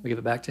His. We give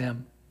it back to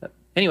Him. But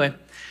anyway,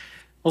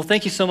 well,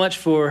 thank you so much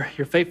for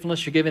your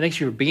faithfulness, your giving. Thanks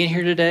for being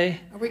here today.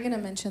 Are we going to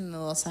mention the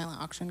little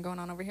silent auction going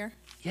on over here?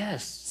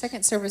 Yes.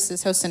 Second Service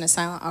is hosting a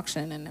silent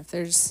auction, and if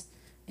there's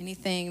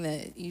anything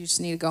that you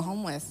just need to go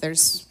home with,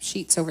 there's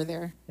sheets over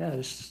there. Yeah,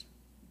 just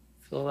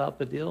fill out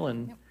the deal,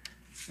 and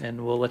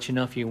we'll let you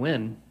know if you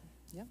win.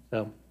 Yep.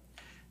 So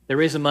they're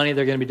raising money.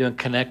 They're going to be doing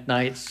connect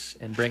nights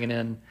and bringing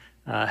in,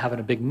 having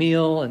a big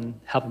meal and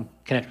helping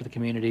connect with the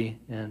community,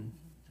 and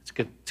it's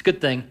good. It's a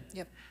good thing.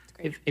 Yep. It's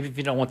great. If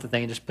you don't want the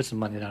thing, just put some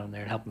money down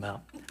there and help them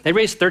out. They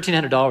raised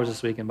 $1,300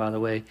 this weekend, by the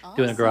way,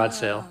 doing a garage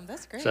sale.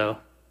 That's great. So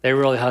they were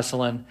really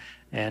hustling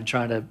and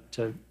trying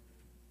to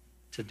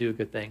do a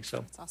good thing. So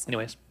That's awesome.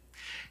 anyways.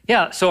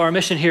 Yeah, so our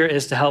mission here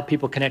is to help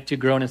people connect to,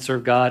 grow, and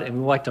serve God, and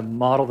we like to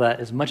model that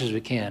as much as we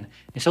can.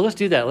 And so let's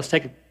do that. Let's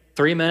take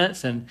 3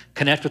 minutes and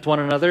connect with one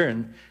another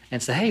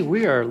and say, hey,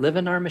 we are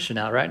living our mission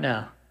out right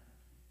now.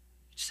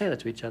 Just say that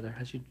to each other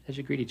as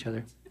you greet each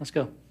other. Let's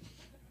go.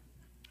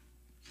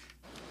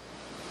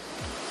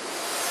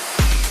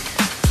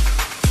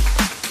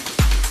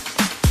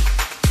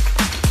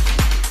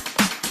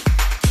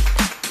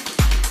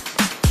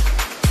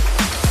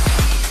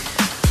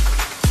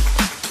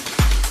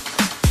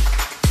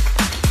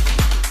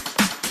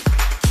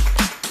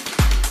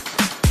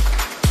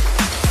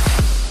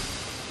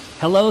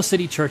 Hello,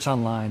 City Church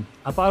Online.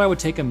 I thought I would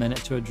take a minute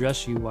to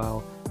address you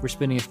while we're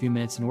spending a few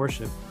minutes in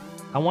worship.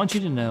 I want you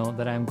to know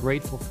that I am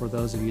grateful for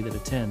those of you that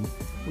attend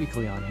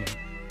weekly on here.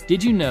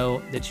 Did you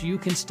know that you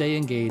can stay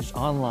engaged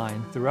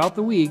online throughout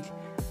the week,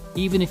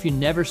 even if you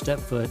never step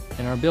foot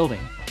in our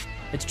building?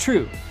 It's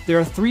true. There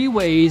are 3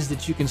 ways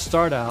that you can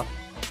start out,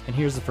 and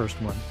here's the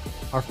first one,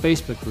 our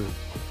Facebook group.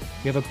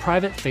 We have a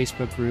private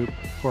Facebook group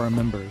for our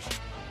members.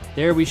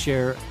 There we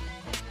share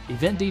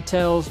event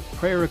details,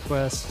 prayer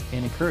requests,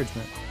 and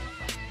encouragement.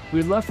 We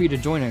would love for you to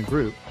join our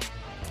group.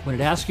 When it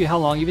asks you how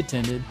long you've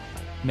attended,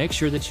 make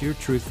sure that you're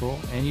truthful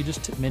and you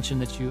just mention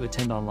that you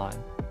attend online.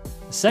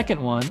 The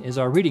second one is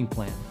our reading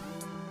plan.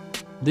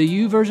 The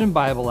YouVersion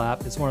Bible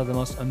app is one of the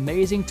most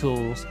amazing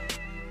tools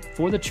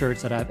for the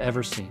church that I've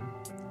ever seen.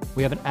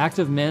 We have an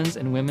active men's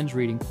and women's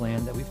reading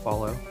plan that we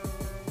follow,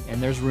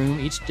 and there's room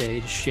each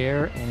day to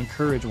share and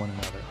encourage one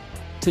another.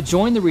 To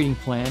join the reading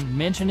plan,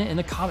 mention it in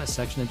the comment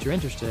section that you're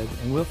interested,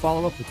 and we'll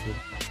follow up with you.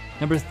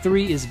 Number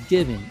 3 is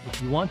giving.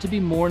 If you want to be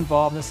more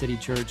involved in the City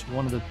Church,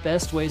 one of the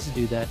best ways to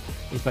do that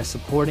is by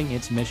supporting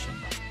its mission.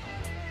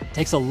 It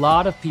takes a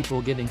lot of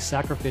people giving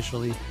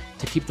sacrificially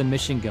to keep the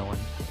mission going.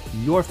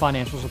 Your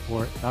financial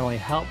support not only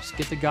helps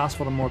get the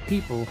gospel to more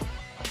people,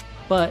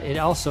 but it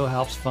also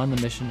helps fund the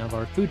mission of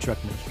our food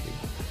truck ministry.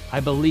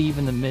 I believe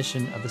in the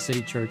mission of the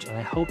City Church, and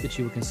I hope that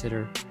you will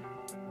consider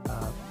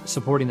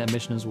supporting that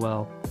mission as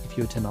well if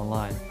you attend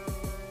online.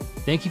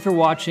 Thank you for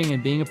watching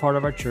and being a part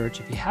of our church.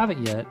 If you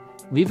haven't yet,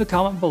 leave a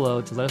comment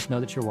below to let us know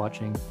that you're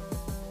watching.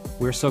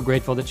 We're so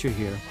grateful that you're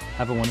here.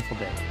 Have a wonderful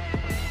day.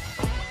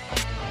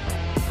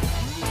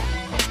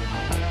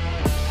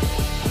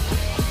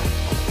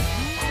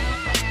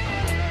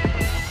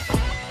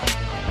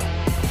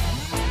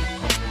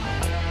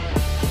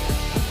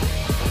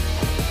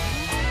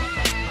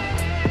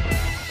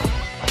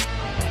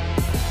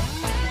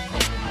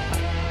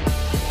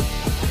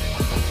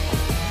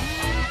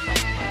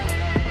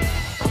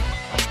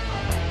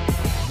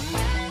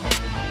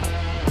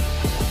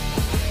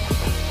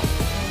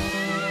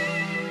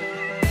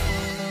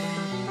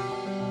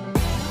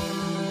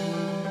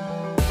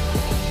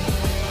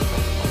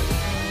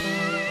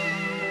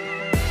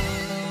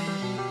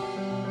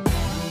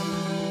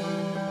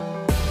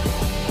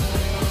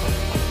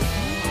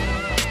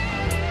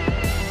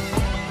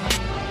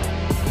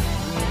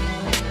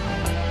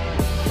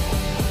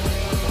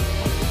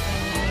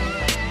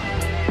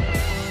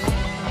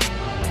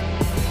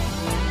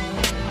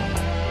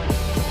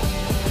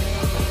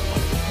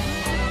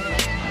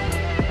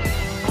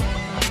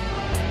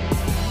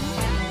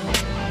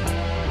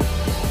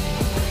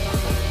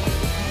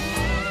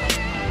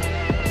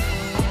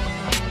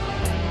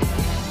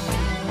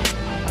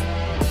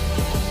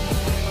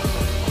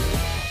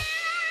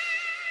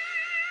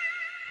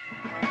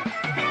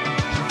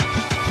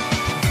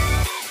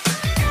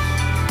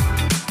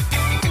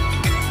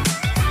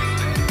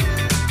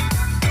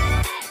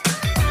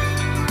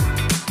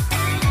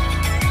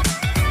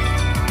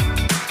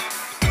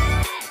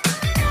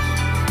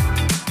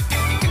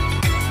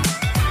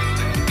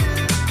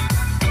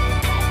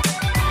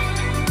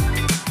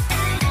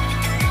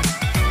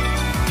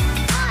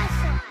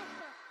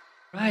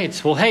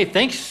 right. Well, hey,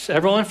 thanks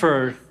everyone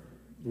for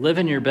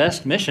living your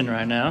best mission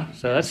right now.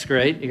 So that's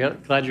great.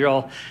 Glad you're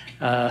all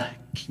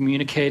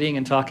communicating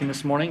and talking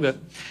this morning. But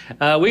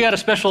we got a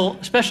special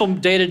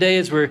day today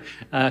as we're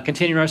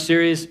continuing our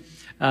series.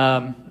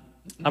 I'm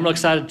real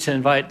excited to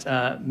invite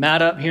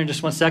Matt up here in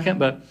just one second.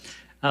 But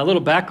a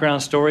little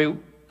background story.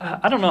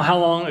 I don't know how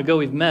long ago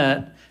we've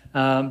met,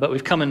 but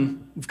we've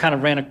kind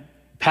of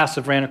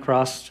ran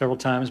across several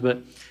times.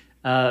 But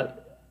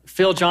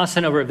Phil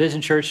Johnson over at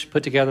Vision Church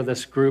put together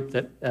this group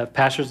that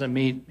pastors that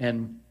meet,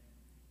 and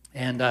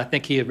I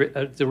think he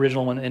the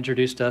original one that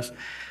introduced us.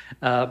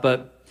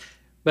 But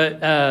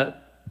I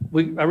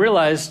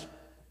realized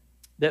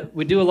that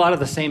we do a lot of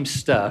the same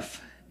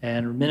stuff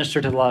and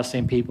minister to a lot of the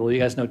same people. You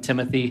guys know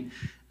Timothy,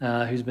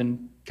 who's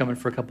been coming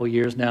for a couple of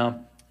years now,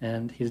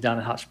 and he's down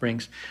in Hot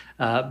Springs.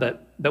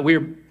 But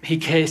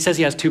he says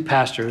he has two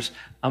pastors.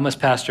 I'm his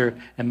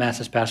pastor, and Matt's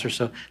his pastor.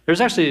 So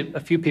there's actually a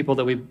few people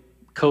that we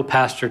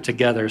co-pastor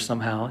together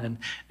somehow,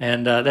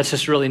 and that's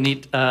just really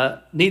neat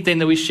thing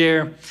that we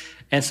share.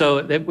 And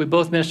so we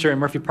both minister in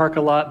Murphy Park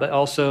a lot, but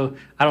also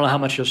I don't know how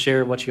much you'll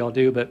share what you all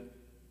do, but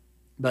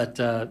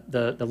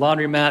the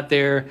laundromat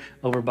there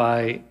over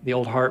by the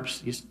old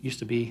Harps used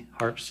to be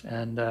Harps,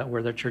 and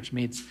where their church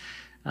meets.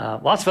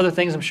 Lots of other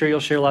things. I'm sure you'll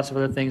share lots of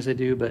other things they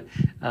do,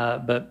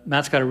 but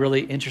Matt's got a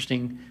really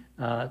interesting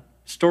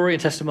story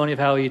and testimony of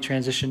how he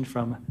transitioned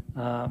from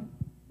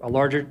a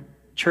larger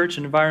church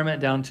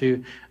environment down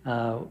to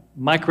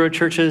micro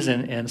churches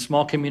and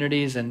small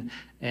communities, and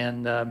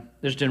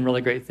there's doing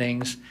really great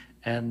things.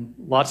 And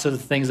lots of the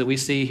things that we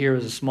see here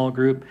as a small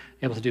group,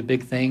 able to do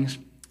big things.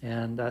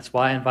 And that's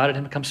why I invited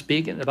him to come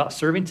speak about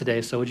serving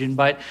today. So would you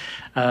invite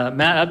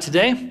Matt up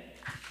today?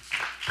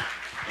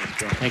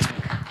 Thanks.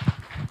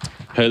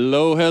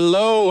 Hello,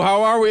 hello.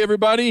 How are we,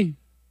 everybody?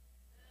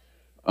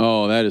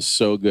 Oh, that is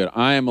so good.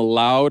 I am a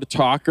loud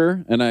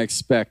talker, and I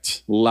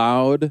expect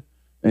loud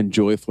and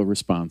joyful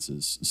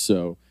responses.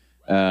 So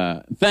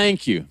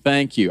thank you.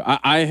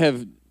 I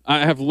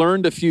have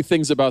learned a few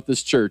things about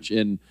this church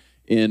in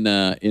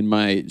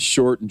my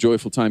short and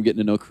joyful time getting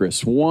to know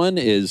Chris. One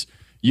is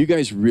you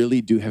guys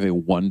really do have a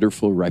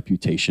wonderful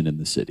reputation in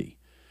the city.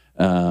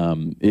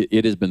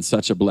 It has been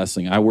such a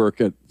blessing. I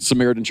work at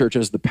Samaritan Church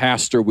as the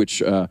pastor,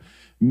 which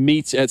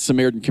meets at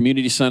Samaritan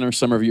Community Center.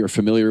 Some of you are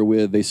familiar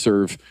with. They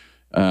serve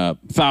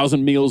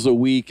 1,000 meals a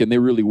week, and they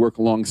really work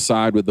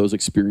alongside with those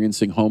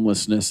experiencing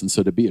homelessness. And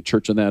so to be a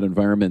church in that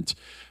environment,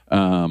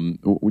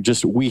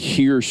 we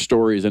hear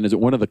stories, and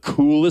one of the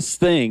coolest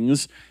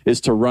things is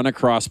to run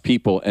across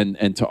people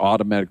and to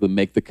automatically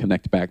make the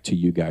connect back to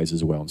you guys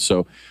as well. And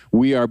so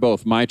we are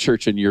both, my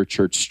church and your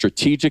church,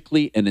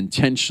 strategically and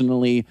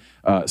intentionally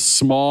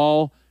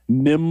small,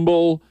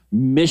 nimble,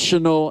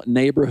 missional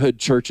neighborhood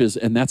churches,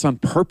 and that's on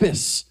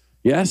purpose.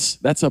 Yes,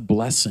 that's a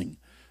blessing.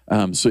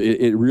 So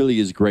it really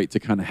is great to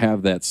kind of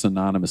have that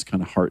synonymous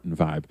kind of heart and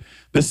vibe.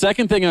 The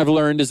second thing I've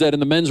learned is that in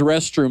the men's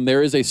restroom,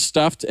 there is a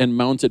stuffed and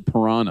mounted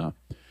piranha.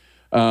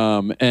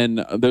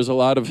 And there's a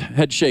lot of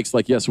head shakes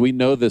like, yes, we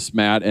know this,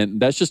 Matt.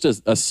 And that's just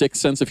a sick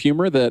sense of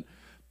humor that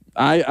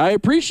I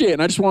appreciate.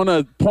 And I just want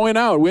to point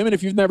out, women,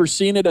 if you've never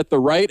seen it at the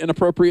right and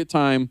appropriate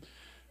time,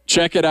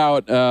 check it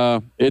out.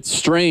 It's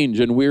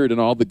strange and weird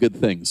and all the good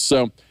things.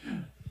 So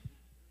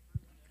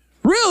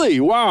really?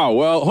 Wow.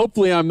 Well,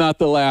 hopefully I'm not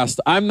the last.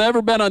 I've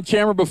never been on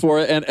camera before,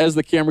 and as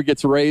the camera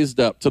gets raised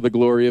up to the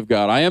glory of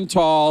God. I am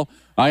tall.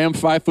 I am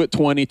 5'20",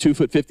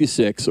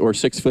 2'56", or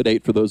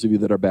 6'8" for those of you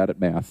that are bad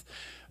at math.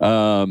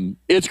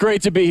 It's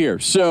great to be here.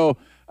 So,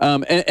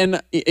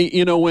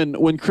 you know,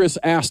 when Chris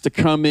asked to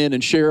come in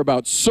and share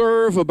about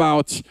serve,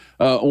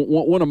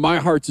 one of my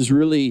hearts is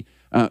really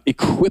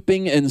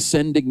equipping and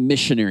sending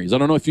missionaries. I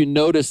don't know if you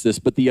noticed this,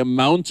 but the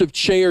amount of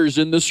chairs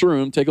in this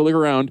room, take a look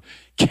around,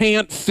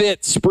 can't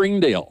fit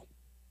Springdale.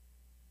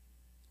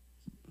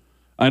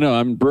 I know,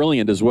 I'm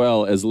brilliant as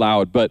well as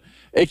loud, but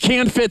it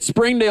can't fit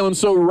Springdale. And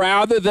so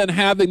rather than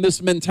having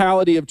this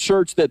mentality of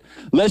church that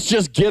let's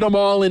just get them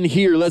all in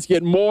here, let's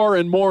get more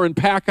and more and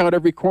pack out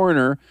every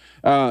corner,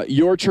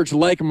 your church,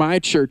 like my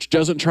church,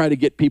 doesn't try to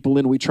get people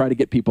in, we try to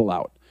get people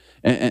out.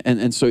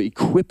 And so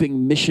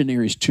equipping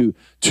missionaries to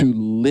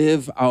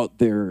live out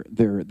their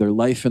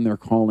life and their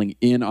calling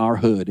in our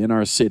hood, in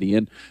our city.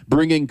 And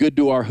bringing good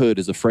to our hood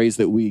is a phrase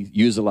that we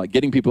use a lot.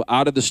 Getting people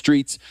out of the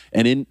streets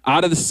and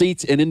out of the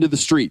seats and into the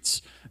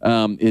streets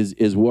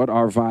is what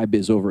our vibe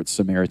is over at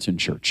Samaritan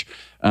Church.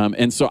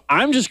 And so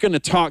I'm just going to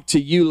talk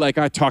to you like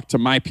I talk to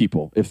my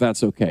people, if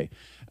that's okay.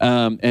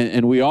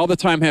 And we all the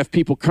time have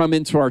people come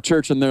into our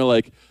church and they're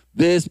like,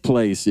 this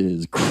place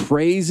is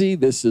crazy.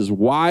 This is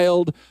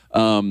wild.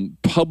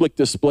 Public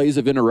displays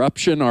of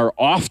interruption are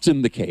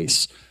often the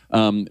case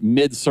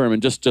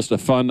mid-sermon. Just a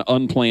fun,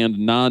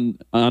 unplanned,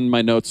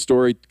 on-my-notes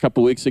story a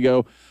couple weeks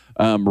ago.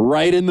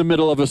 Right in the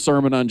middle of a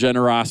sermon on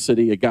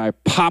generosity, a guy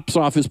pops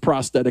off his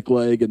prosthetic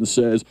leg and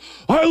says,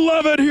 I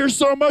love it here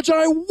so much.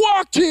 I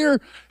walked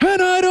here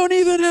and I don't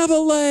even have a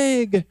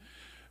leg.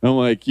 I'm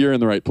like, you're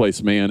in the right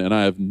place, man, and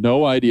I have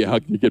no idea how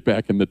to get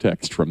back in the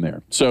text from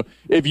there. So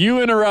if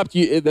you interrupt,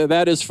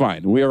 that is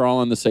fine. We are all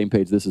on the same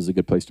page. This is a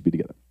good place to be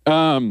together.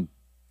 I'm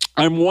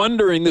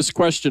wondering this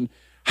question.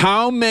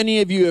 How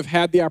many of you have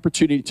had the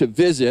opportunity to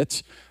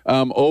visit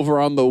over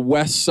on the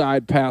west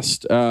side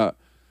past, I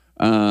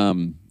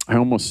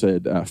almost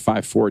said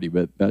 540,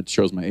 but that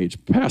shows my age,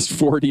 past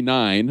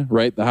 49,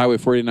 right? The Highway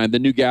 49, the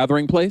new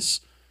gathering place.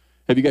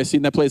 Have you guys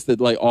seen that place that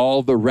like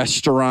all the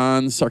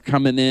restaurants are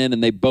coming in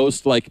and they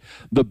boast like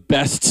the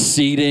best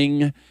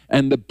seating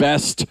and the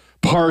best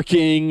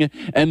parking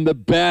and the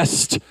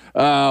best,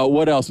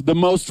 what else? The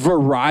most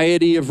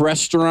variety of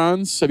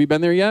restaurants. Have you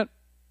been there yet?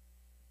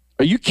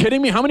 Are you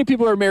kidding me? How many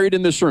people are married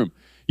in this room?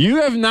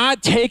 You have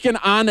not taken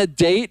on a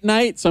date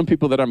night? Some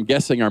people that I'm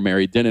guessing are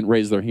married didn't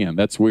raise their hand.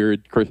 That's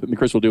weird.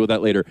 Chris will deal with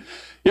that later.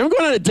 You haven't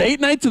gone on a date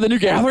night to the new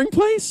gathering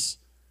place?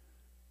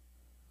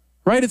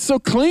 Right? It's so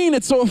clean.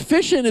 It's so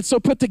efficient. It's so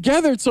put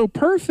together. It's so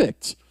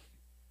perfect.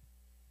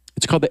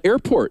 It's called the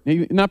airport. Have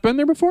you not been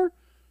there before?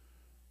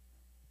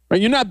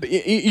 Right? You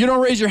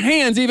don't raise your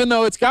hands even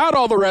though it's got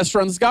all the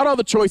restaurants. It's got all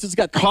the choices. It's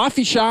got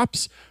coffee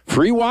shops,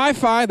 free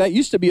Wi-Fi. That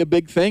used to be a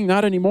big thing.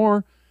 Not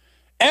anymore.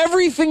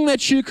 Everything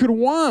that you could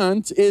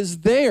want is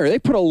there. They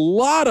put a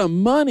lot of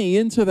money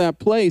into that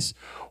place.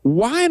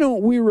 Why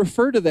don't we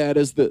refer to that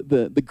as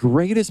the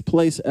greatest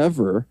place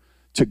ever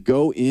to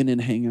go in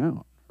and hang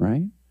out,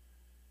 right?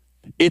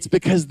 It's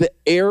because the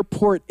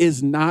airport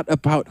is not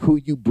about who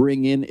you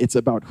bring in, it's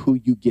about who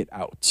you get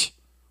out.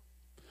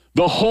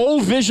 The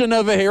whole vision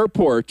of an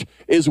airport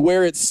is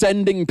where it's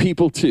sending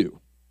people to.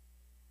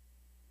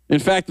 In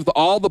fact, with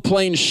all the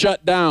planes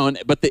shut down,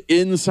 but the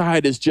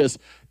inside is just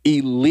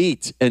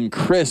elite and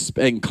crisp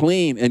and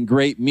clean and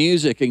great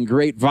music and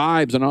great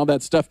vibes and all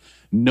that stuff,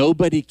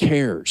 nobody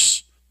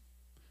cares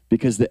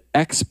because the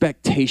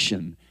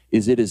expectation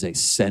is it is a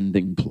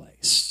sending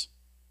place.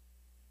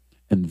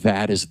 And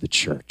that is the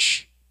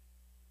church.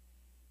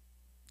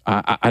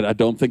 I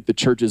don't think the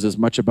church is as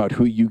much about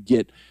who you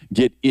get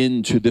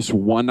into this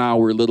 1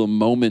 hour little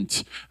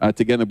moment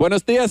together.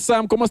 Buenos dias,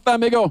 Sam. ¿Cómo está,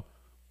 amigo?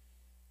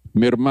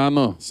 Mi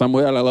hermano,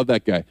 Samuel. I love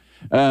that guy.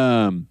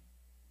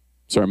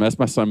 Sorry, that's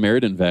my son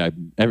Meriden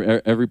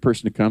vibe. Every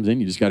person who comes in,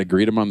 you just got to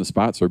greet them on the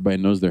spot so everybody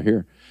knows they're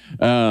here.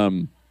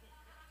 No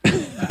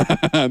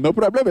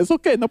problema. It's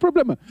okay. No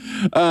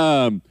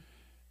problema.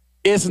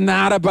 It's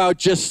not about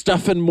just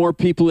stuffing more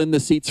people in the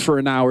seats for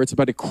an hour. It's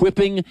about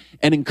equipping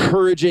and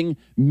encouraging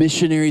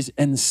missionaries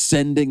and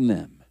sending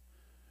them.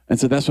 And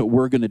so that's what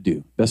we're going to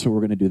do. That's what we're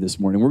going to do this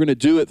morning. We're going to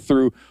do it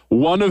through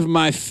one of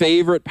my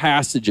favorite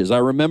passages. I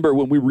remember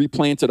when we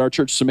replanted our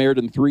church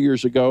Samaritan 3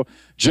 years ago,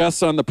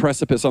 just on the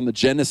precipice, on the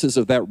genesis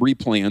of that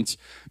replant,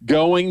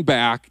 going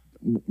back,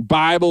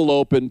 Bible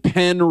open,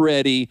 pen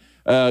ready,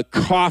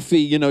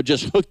 coffee,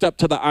 just hooked up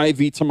to the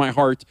IV to my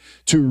heart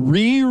to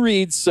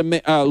reread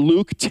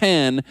Luke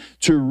 10,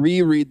 to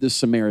reread the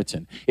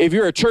Samaritan. If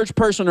you're a church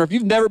person or if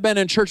you've never been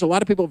in church, a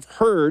lot of people have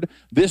heard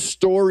this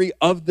story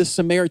of the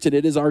Samaritan.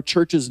 It is our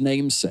church's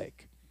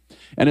namesake.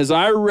 And as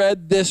I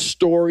read this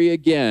story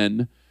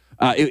again,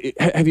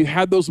 have you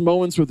had those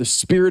moments where the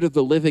Spirit of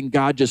the living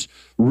God just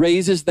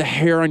raises the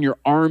hair on your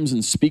arms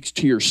and speaks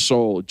to your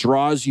soul,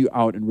 draws you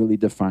out and really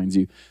defines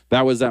you?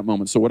 That was that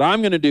moment. So what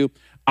I'm going to do,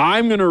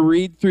 I'm going to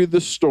read through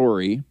the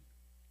story,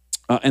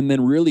 and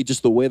then really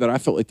just the way that I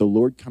felt like the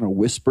Lord kind of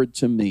whispered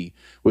to me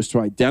was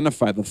to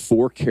identify the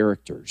four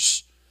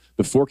characters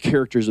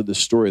of the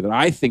story that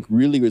I think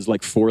really was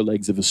like four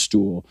legs of a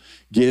stool,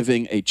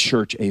 giving a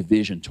church a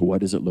vision to what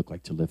does it look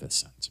like to live as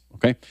sent.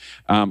 Okay.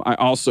 I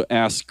also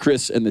asked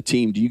Chris and the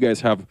team, we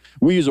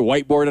use a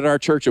whiteboard at our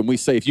church and we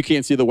say, if you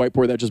can't see the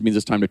whiteboard, that just means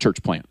it's time to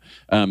church plant.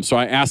 So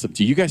I asked him,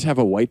 do you guys have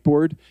a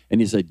whiteboard?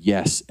 And he said,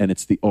 yes. And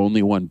it's the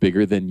only one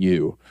bigger than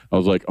you. I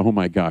was like, oh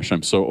my gosh,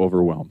 I'm so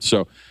overwhelmed.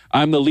 So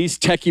I'm the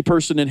least techie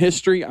person in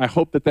history. I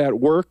hope that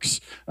works.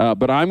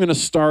 But I'm going to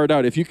start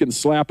out. If you can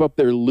slap up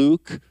there,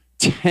 Luke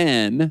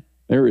 10,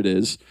 there it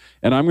is.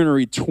 And I'm going to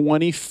read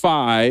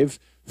 25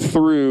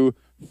 through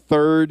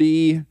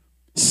 37.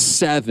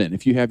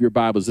 If you have your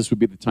Bibles, this would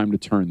be the time to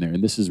turn there.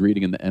 And this is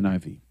reading in the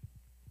NIV.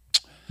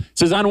 It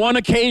says, on one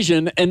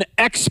occasion, an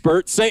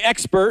expert, say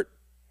expert,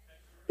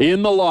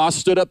 in the law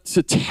stood up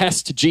to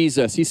test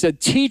Jesus. He said,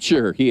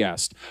 teacher, he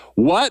asked,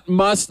 what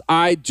must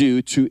I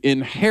do to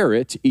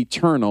inherit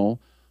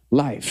eternal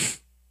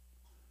life?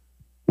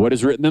 What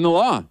is written in the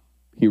law?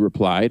 He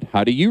replied,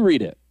 how do you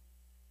read it?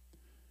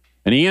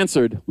 And he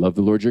answered, love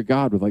the Lord your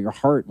God with all your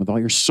heart, with all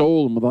your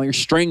soul, and with all your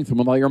strength, and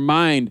with all your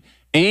mind,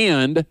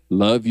 and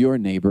love your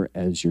neighbor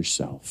as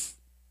yourself.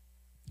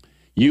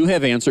 You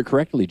have answered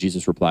correctly,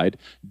 Jesus replied.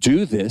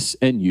 Do this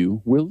and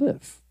you will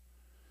live.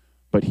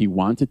 But he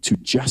wanted to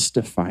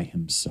justify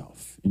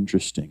himself.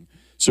 Interesting.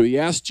 So he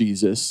asked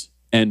Jesus,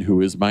 and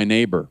who is my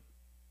neighbor?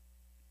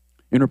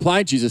 In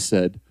reply, Jesus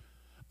said,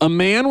 a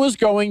man was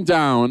going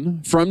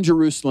down from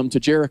Jerusalem to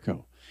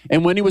Jericho,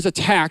 and when he was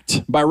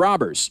attacked by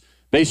robbers,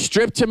 they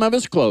stripped him of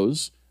his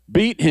clothes,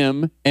 beat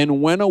him,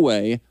 and went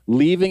away,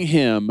 leaving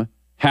him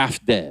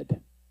half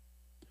dead.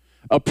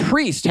 A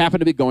priest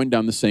happened to be going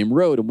down the same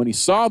road, and when he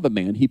saw the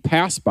man, he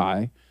passed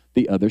by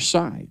the other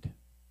side.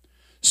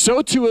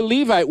 So too a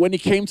Levite, when he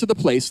came to the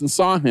place and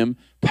saw him,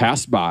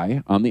 passed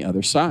by on the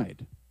other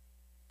side.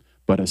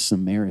 But a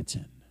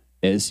Samaritan,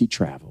 as he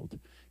traveled,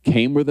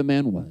 came where the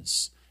man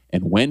was,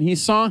 and when he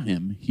saw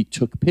him, he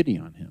took pity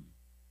on him.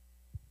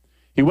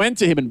 He went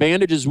to him and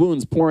bandaged his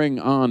wounds,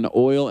 pouring on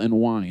oil and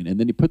wine. And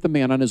then he put the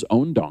man on his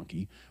own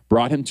donkey,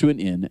 brought him to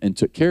an inn, and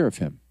took care of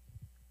him.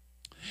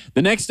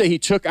 The next day he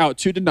took out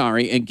 2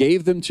 denarii and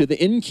gave them to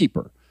the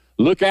innkeeper.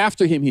 Look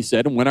after him, he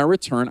said, and when I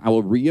return, I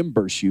will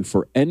reimburse you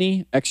for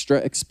any extra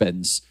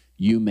expense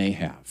you may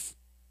have.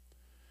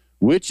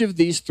 Which of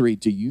these 3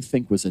 do you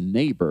think was a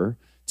neighbor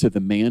to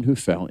the man who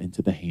fell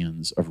into the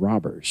hands of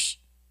robbers?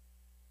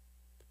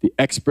 The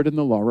expert in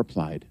the law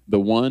replied, the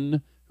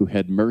one who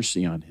had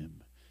mercy on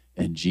him.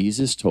 And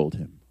Jesus told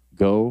him,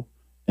 go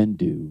and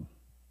do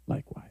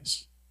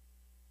likewise.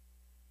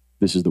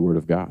 This is the word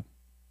of God.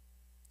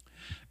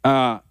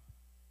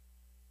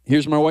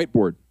 Here's my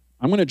whiteboard.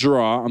 I'm going to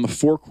draw on the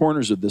 4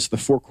 corners of this, the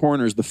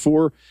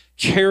 4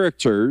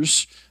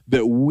 characters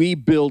that we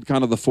build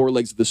kind of the 4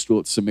 legs of the stool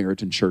at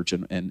Samaritan Church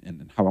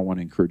and how I want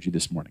to encourage you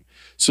this morning.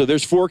 So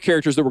there's 4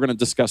 characters that we're going to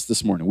discuss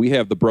this morning. We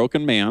have the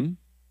broken man.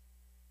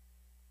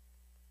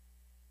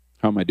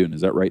 How am I doing? Is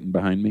that right and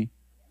behind me?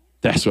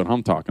 That's what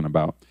I'm talking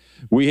about.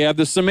 We have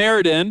the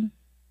Samaritan.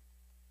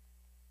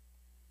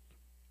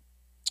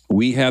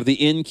 We have the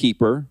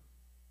innkeeper.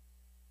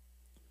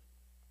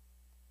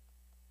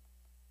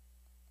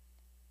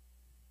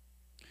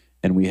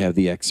 And we have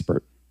the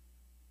expert.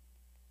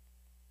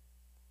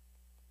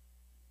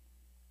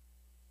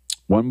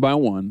 One by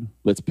one,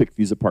 let's pick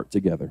these apart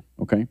together,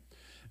 okay?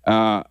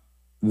 The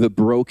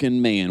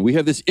broken man. We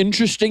have this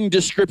interesting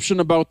description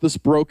about this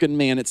broken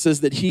man. It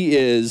says that he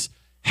is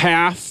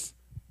half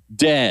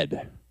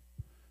dead.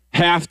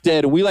 Half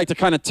dead. We like to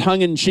kind of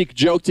tongue-in-cheek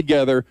joke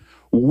together,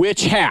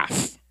 which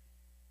half?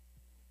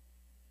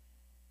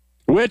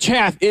 Which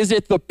half? Is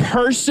it the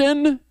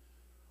person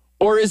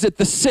or is it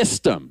the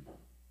system?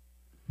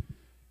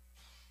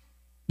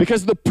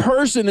 Because the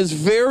person is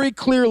very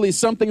clearly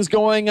something's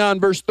going on.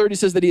 Verse 30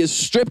 says that he has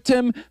stripped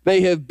him,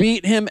 they have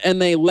beat him, and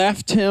they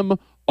left him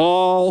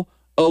all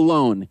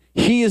alone.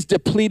 He is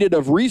depleted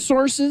of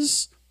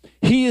resources.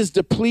 He is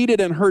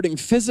depleted and hurting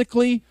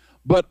physically.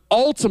 But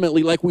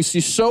ultimately, like we see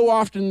so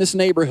often in this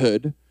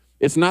neighborhood,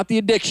 it's not the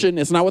addiction,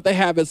 it's not what they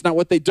have, it's not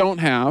what they don't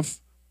have.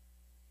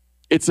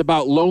 It's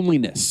about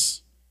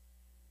loneliness,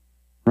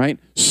 right?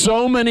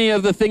 So many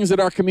of the things that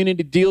our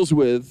community deals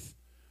with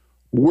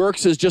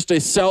works as just a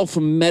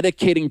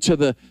self-medicating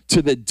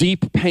to the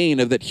deep pain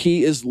of that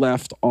he is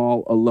left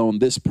all alone.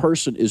 This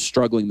person is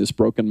struggling, this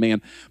broken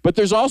man. But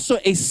there's also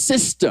a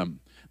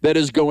system that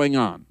is going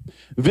on.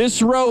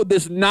 This road,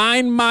 this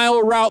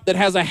 9-mile route that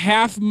has a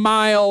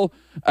half-mile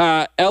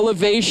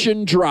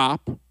elevation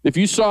drop. If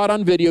you saw it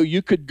on video,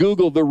 you could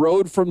Google the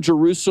road from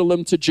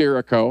Jerusalem to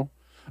Jericho.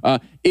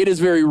 It is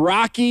very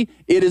rocky.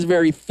 It is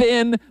very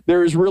thin.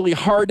 There is really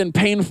hard and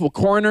painful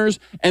corners.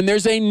 And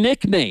there's a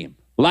nickname.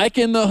 Like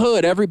in the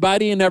hood,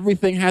 everybody and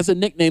everything has a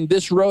nickname.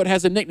 This road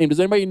has a nickname. Does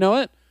anybody know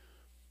it?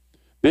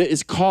 It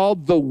is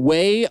called the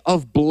Way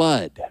of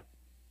Blood.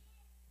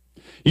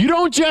 You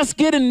don't just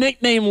get a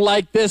nickname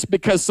like this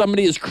because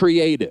somebody is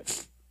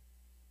creative.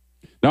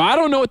 Now, I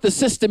don't know what the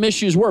system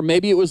issues were.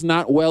 Maybe it was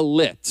not well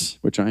lit,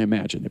 which I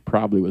imagine it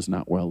probably was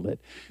not well lit.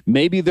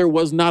 Maybe there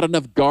was not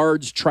enough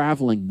guards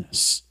traveling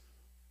this.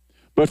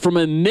 But from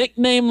a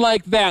nickname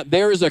like that,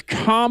 there is a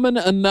common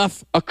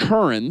enough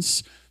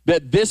occurrence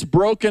that this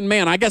broken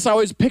man, I guess I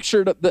always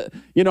pictured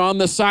on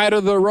the side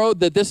of the road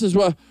that this is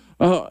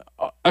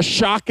a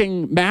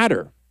shocking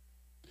matter.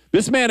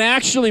 This man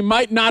actually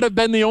might not have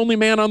been the only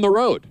man on the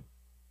road.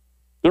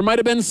 There might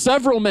have been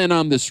several men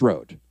on this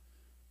road.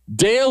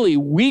 Daily,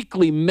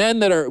 weekly, women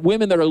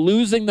that are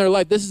losing their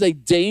life. This is a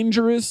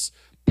dangerous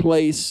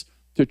place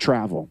to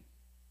travel.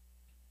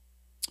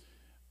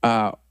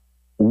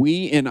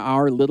 We in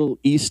our little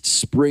East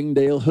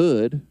Springdale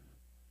hood,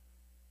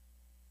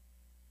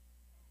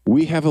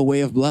 we have a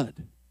way of blood.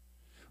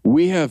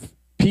 We have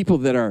people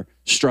that are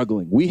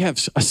struggling. We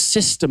have a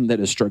system that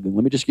is struggling.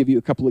 Let me just give you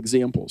a couple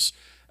examples.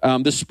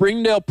 The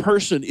Springdale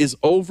person is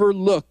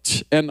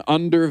overlooked and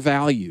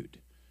undervalued.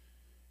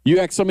 You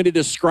ask somebody to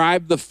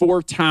describe the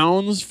 4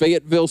 towns,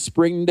 Fayetteville,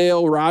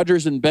 Springdale,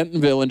 Rogers, and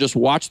Bentonville, and just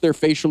watch their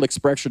facial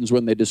expressions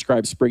when they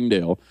describe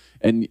Springdale,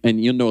 and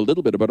you'll know a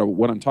little bit about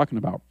what I'm talking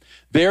about.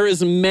 There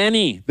is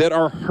many that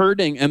are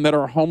hurting and that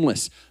are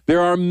homeless.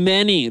 There are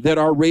many that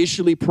are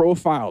racially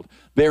profiled.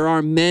 There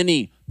are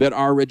many that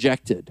are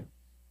rejected.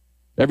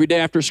 Every day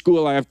after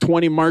school, I have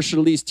 20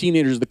 Marshallese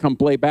teenagers that come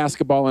play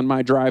basketball in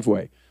my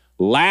driveway.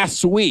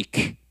 Last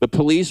week, the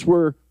police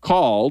were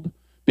called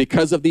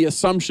because of the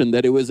assumption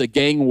that it was a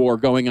gang war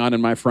going on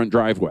in my front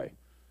driveway.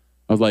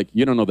 I was like,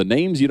 you don't know the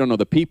names, you don't know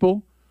the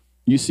people.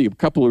 You see a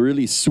couple of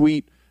really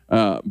sweet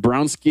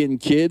brown-skinned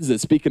kids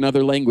that speak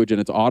another language, and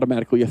it's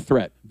automatically a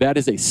threat. That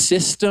is a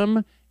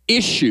system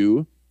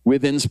issue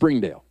within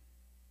Springdale.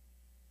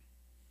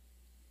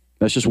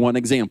 That's just one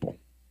example.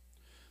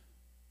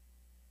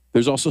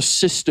 There's also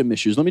system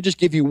issues. Let me just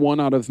give you one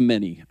out of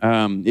many.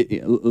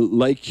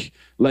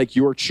 Like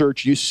your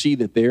church, you see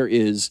that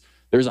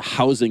there's a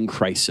housing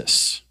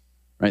crisis,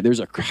 right?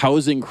 There's a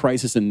housing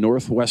crisis in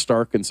Northwest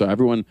Arkansas.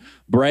 Everyone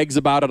brags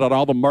about it on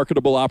all the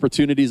marketable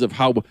opportunities of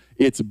how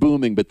it's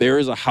booming, but there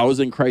is a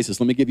housing crisis.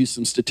 Let me give you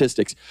some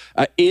statistics.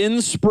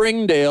 In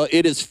Springdale,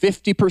 it is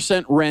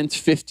 50% rent,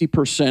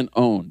 50%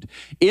 owned.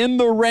 In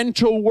the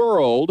rental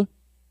world,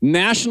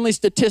 nationally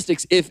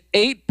statistics, if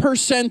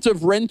 8%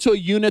 of rental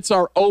units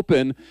are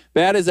open,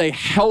 that is a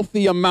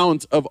healthy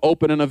amount of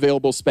open and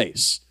available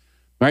space.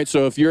 Right?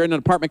 So if you're in an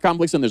apartment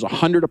complex and there's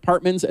 100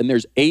 apartments and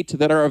there's 8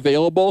 that are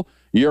available,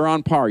 you're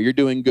on par. You're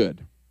doing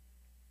good.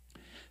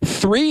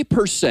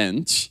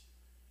 3%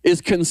 is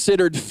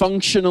considered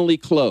functionally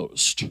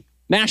closed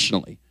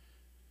nationally.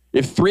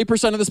 If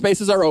 3% of the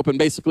spaces are open,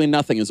 basically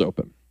nothing is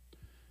open.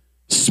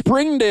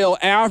 Springdale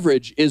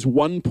average is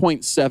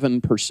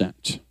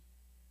 1.7%.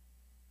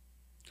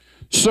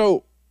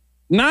 So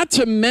not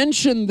to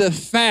mention the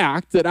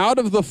fact that out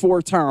of the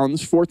four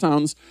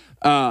towns,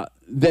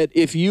 that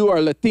if you are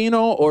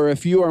Latino or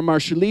if you are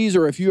Marshallese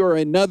or if you are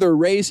another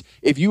race,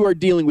 if you are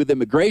dealing with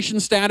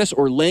immigration status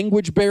or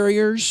language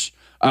barriers,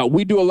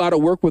 we do a lot of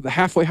work with the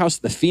Halfway House,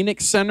 the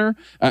Phoenix Center.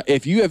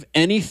 If you have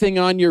anything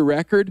on your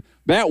record,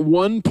 that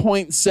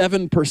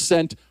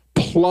 1.7%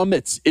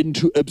 plummets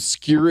into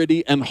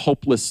obscurity and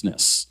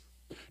hopelessness.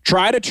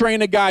 Try to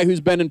train a guy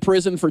who's been in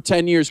prison for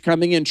 10 years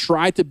coming in,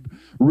 try to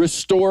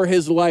restore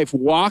his life,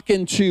 walk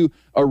into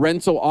a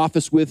rental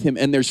office with him,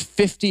 and there's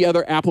 50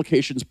 other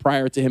applications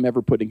prior to him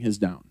ever putting his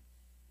down,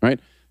 right?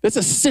 That's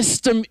a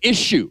system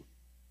issue.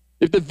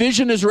 If the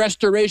vision is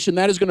restoration,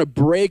 that is going to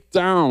break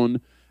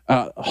down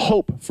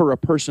hope for a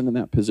person in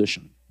that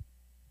position.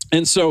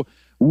 And so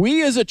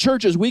we as a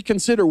church, as we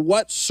consider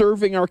what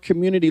serving our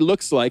community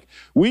looks like,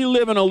 we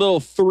live in a little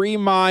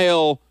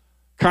 3-mile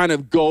kind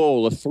of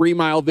goal, a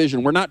 3-mile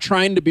vision. We're not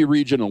trying to be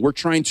regional. We're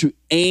trying to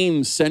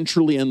aim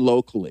centrally and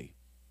locally.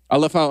 I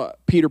love how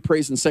Peter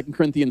prays in 2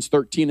 Corinthians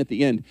 13 at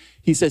the end.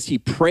 He says he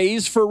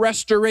prays for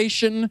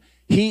restoration.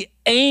 He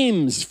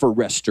aims for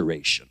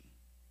restoration.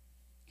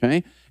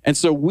 Okay? And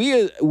so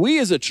we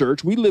as a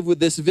church, we live with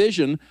this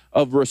vision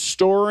of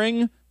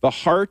restoring the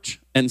heart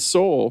and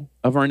soul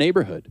of our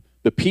neighborhood,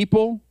 the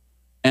people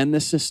and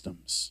the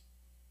systems.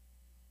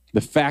 The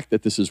fact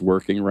that this is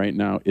working right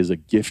now is a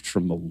gift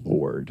from the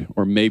Lord,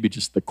 or maybe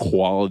just the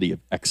quality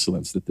of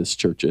excellence that this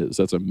church is.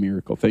 That's a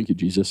miracle. Thank you,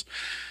 Jesus.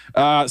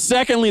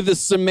 Secondly, the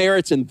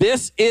Samaritan.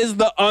 This is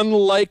the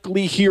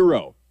unlikely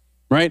hero,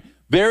 right?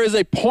 There is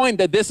a point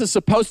that this is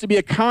supposed to be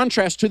a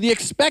contrast to the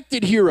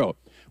expected hero,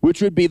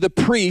 which would be the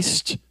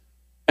priest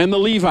and the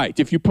Levite.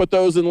 If you put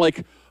those in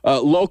like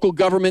local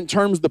government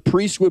terms, the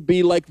priest would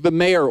be like the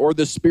mayor or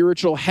the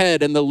spiritual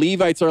head, and the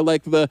Levites are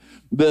like the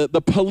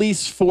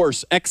police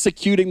force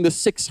executing the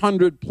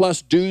 600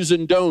 plus do's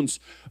and don'ts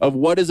of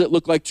what does it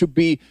look like to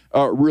be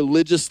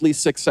religiously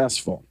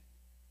successful.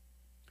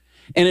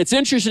 And it's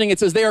interesting, it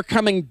says they are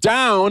coming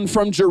down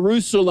from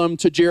Jerusalem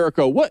to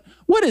Jericho. What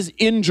is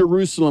in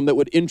Jerusalem that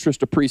would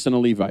interest a priest and a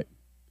Levite?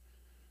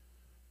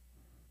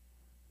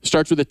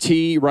 Starts with a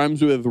T,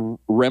 rhymes with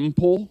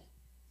Rempel.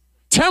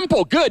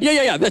 Temple, good.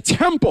 Yeah, the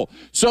temple.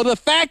 So the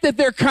fact that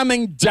they're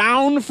coming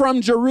down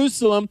from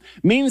Jerusalem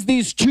means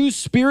these two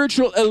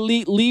spiritual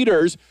elite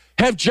leaders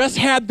have just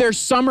had their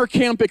summer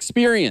camp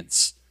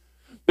experience.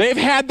 They've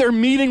had their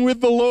meeting with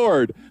the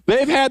Lord.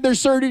 They've had their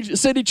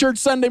city church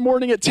Sunday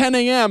morning at 10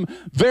 a.m.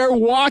 They're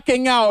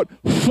walking out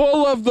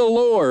full of the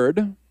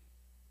Lord,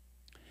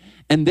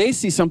 and they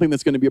see something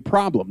that's going to be a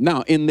problem.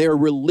 Now, in their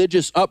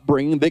religious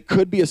upbringing, that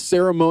could be a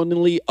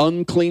ceremonially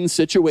unclean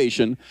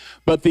situation,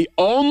 but the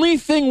only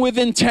thing with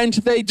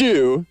intent they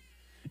do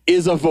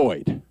is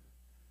avoid.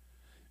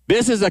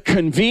 This is a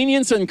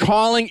convenience and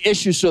calling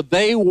issue, so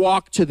they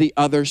walk to the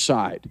other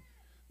side.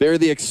 They're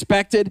the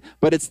expected,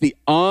 but it's the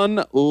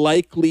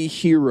unlikely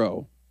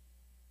hero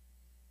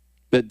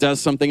that does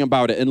something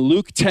about it. In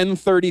Luke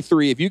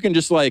 10:33, if you can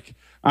just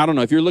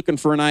if you're looking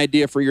for an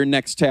idea for your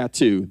next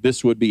tattoo,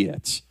 this would be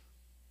it.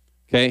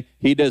 Okay,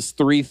 he does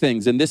 3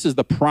 things, and this is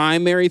the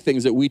primary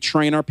things that we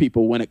train our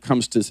people when it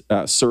comes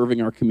to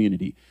serving our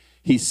community.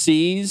 He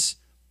sees,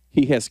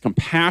 he has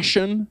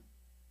compassion,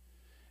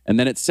 and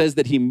then it says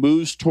that he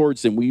moves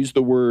towards them. We use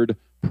the word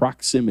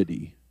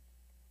proximity.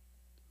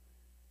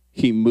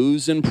 He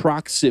moves in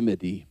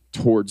proximity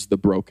towards the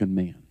broken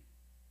man.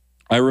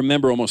 I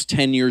remember almost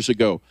 10 years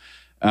ago,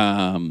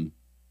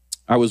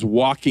 I was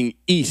walking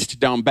east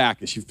down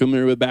Bacchus. You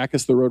familiar with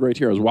Bacchus, the road right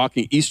here? I was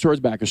walking east towards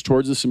Bacchus,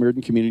 towards the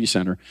Samaritan Community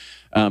Center,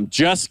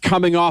 just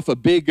coming off a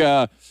big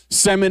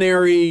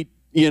seminary,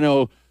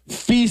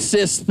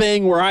 thesis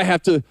thing where I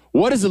have to,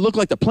 what does it look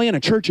like to plant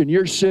a church in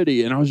your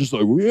city? And I was just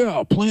like,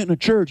 yeah, planting a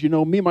church,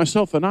 me,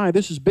 myself, and I,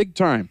 this is big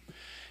time.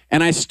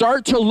 And I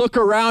start to look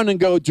around and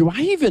go, do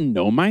I even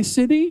know my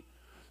city?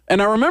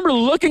 And I remember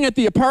looking at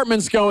the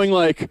apartments going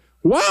like,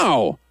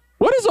 wow,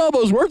 what does all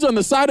those words on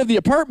the side of the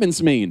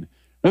apartments mean?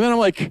 And then I'm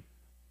like,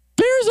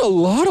 there's a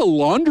lot of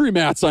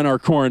laundromats on our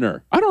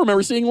corner. I don't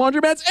remember seeing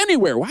laundromats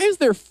anywhere. Why is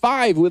there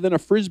 5 within a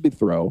Frisbee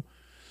throw?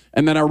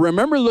 And then I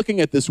remember looking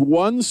at this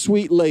one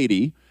sweet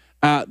lady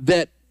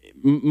that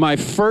my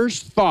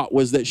first thought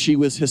was that she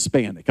was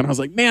Hispanic. And I was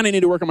like, man, I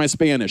need to work on my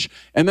Spanish.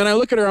 And then I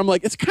look at her, I'm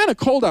like, it's kind of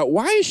cold out.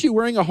 Why is she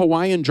wearing a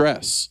Hawaiian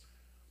dress?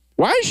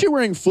 Why is she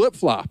wearing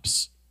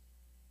flip-flops?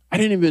 I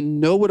didn't even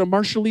know what a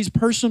Marshallese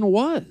person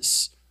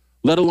was,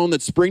 let alone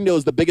that Springdale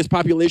is the biggest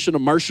population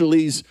of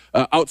Marshallese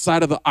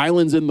outside of the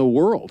islands in the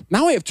world.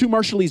 Now I have 2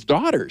 Marshallese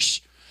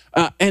daughters.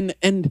 And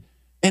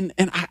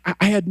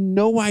I had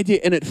no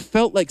idea. And it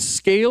felt like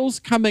scales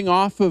coming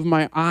off of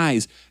my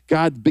eyes.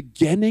 God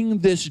beginning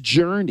this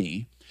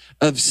journey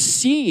of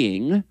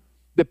seeing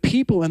the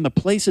people and the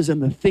places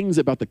and the things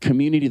about the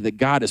community that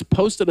God has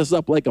posted us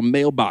up like a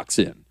mailbox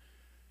in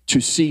to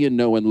see and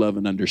know and love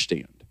and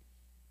understand.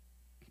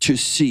 To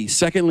see.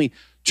 Secondly,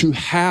 to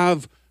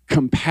have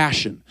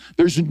compassion.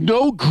 There's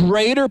no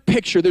greater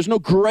picture, there's no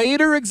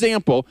greater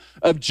example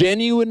of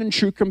genuine and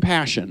true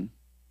compassion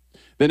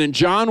than in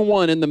John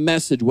 1 in the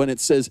Message when it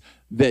says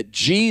that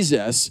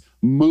Jesus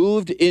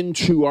moved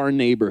into our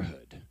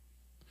neighborhood.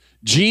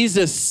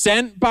 Jesus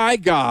sent by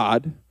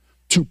God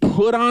to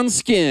put on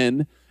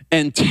skin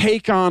and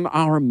take on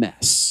our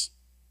mess.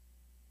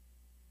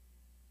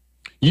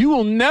 You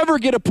will never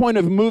get a point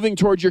of moving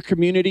towards your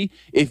community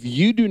if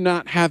you do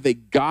not have a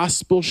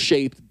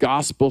gospel-shaped,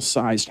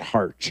 gospel-sized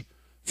heart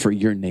for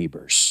your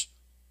neighbors.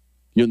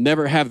 You'll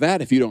never have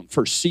that if you don't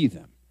first see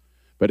them.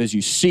 But as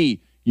you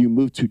see, you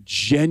move to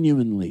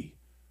genuinely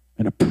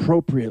and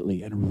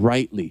appropriately and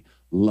rightly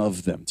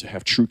love them, to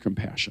have true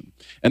compassion.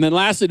 And then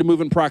lastly, to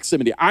move in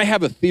proximity. I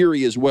have a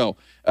theory as well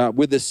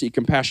with this see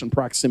compassion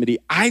proximity.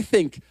 I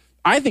think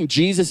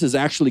Jesus has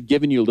actually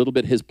given you a little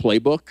bit his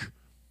playbook.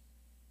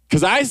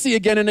 Because I see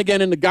again and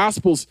again in the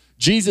Gospels,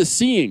 Jesus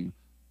seeing,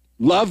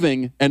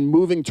 loving, and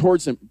moving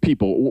towards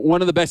people. One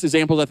of the best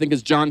examples, I think,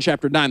 is John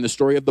chapter 9, the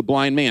story of the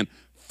blind man.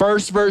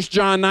 First verse,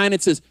 John 9,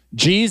 it says,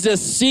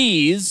 Jesus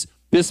sees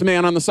this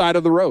man on the side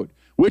of the road,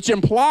 which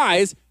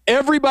implies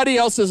everybody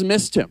else has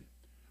missed him.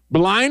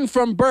 Blind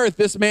from birth,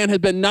 this man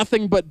had been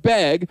nothing but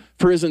beg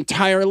for his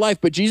entire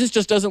life. But Jesus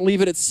just doesn't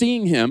leave it at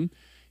seeing him.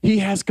 He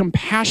has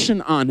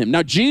compassion on him.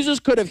 Now, Jesus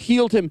could have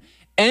healed him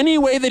any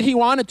way that he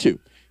wanted to.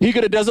 He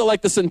could have done it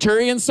like the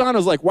centurion's son. I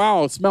was like,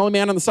 wow, smelly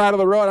man on the side of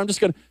the road. I'm just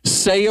going to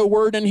say a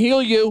word and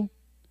heal you.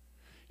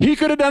 He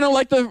could have done it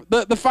like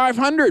the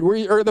 500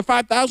 or the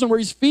 5,000 where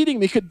he's feeding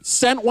them. He could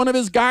send one of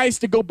his guys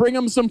to go bring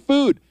him some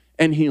food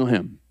and heal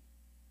him.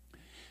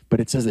 But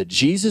it says that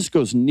Jesus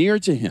goes near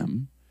to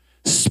him,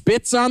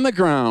 spits on the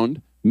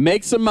ground,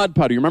 makes a mud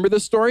pile. You remember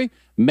this story?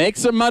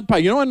 Makes a mud pile.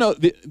 You don't know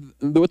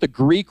what the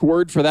Greek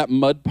word for that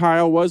mud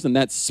pile was and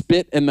that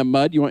spit in the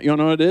mud? You want to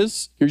know what it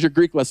is? Here's your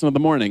Greek lesson of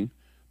the morning.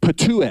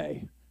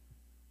 Patue.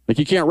 Like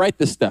you can't write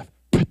this stuff.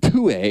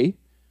 Patue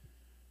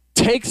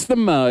takes the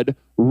mud,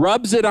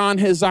 rubs it on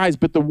his eyes,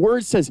 but the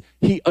word says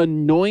he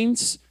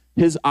anoints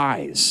his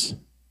eyes.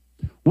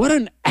 What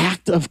an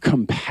act of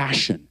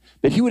compassion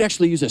that he would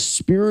actually use a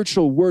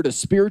spiritual word, a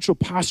spiritual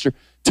posture,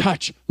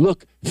 touch,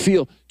 look,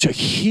 feel, to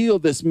heal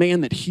this man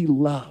that he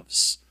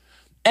loves.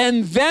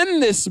 And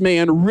then this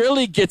man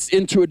really gets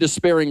into a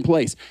despairing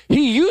place.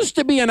 He used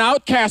to be an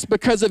outcast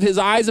because of his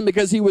eyes and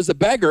because he was a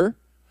beggar.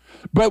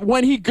 But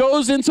when he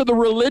goes into the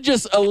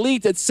religious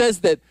elite, it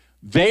says that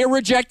they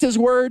reject his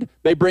word,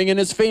 they bring in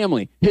his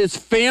family. His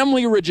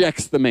family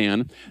rejects the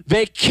man.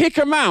 They kick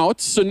him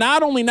out. So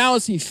not only now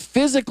is he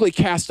physically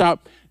cast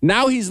out,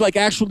 now he's like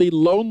actually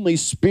lonely,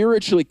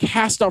 spiritually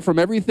cast out from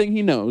everything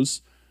he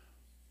knows.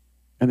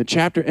 And the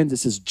chapter ends, it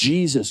says,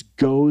 Jesus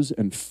goes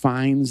and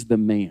finds the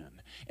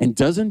man and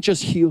doesn't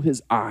just heal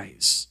his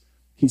eyes.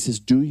 He says,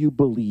 do you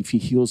believe? He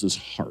heals his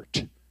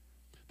heart.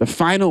 The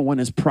final one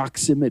is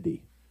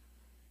proximity.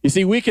 You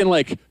see, we can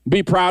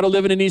be proud of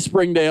living in East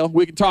Springdale.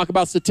 We can talk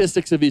about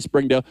statistics of East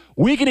Springdale.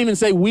 We can even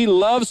say we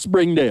love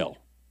Springdale,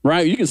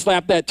 right? You can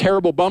slap that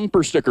terrible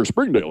bumper sticker,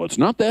 Springdale, it's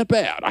not that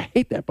bad. I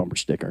hate that bumper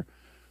sticker,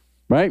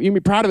 right? You can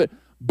be proud of it.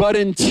 But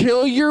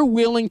until you're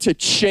willing to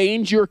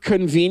change your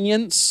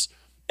convenience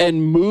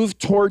and move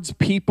towards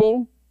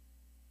people,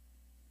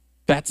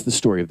 that's the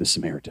story of the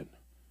Samaritan.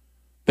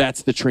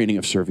 That's the training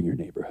of serving your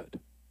neighborhood.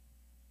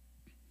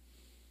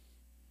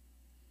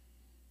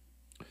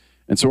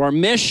 And so our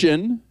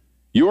mission,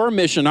 your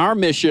mission, our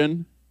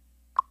mission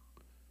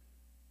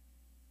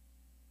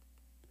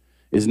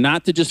is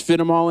not to just fit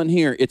them all in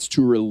here. It's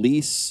to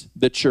release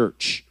the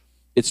church.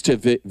 It's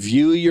to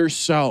view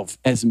yourself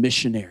as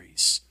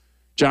missionaries.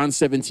 John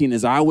 17,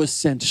 as I was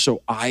sent,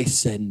 so I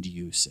send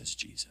you, says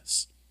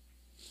Jesus.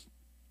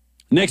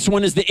 Next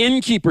one is the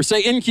innkeeper.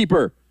 Say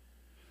innkeeper.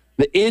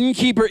 The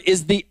innkeeper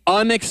is the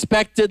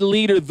unexpected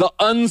leader, the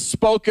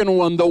unspoken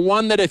one, the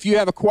one that if you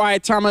have a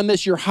quiet time on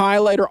this, your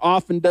highlighter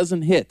often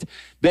doesn't hit.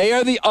 They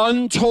are the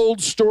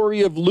untold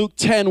story of Luke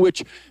 10,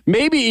 which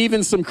maybe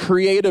even some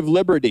creative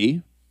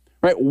liberty,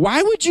 right?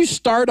 Why would you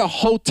start a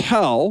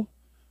hotel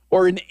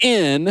or an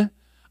inn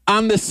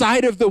on the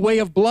side of the way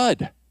of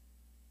blood?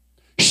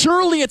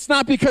 Surely it's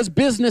not because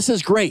business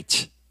is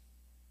great.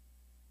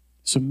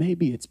 So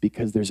maybe it's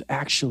because there's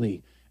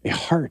actually a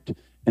heart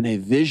and a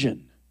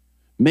vision.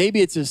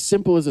 Maybe it's as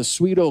simple as a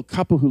sweet old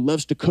couple who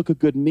loves to cook a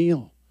good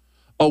meal.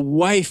 a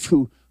wife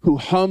who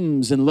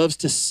hums and loves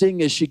to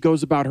sing as she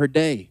goes about her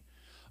day,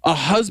 a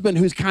husband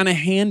who's kind of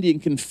handy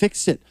and can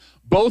fix it,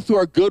 both who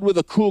are good with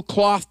a cool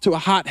cloth to a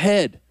hot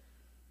head,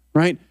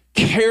 right?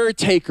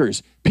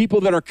 Caretakers,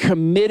 people that are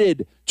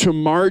committed to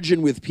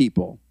margin with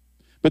people.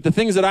 But the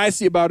things that I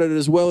see about it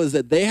as well is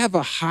that they have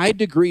a high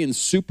degree and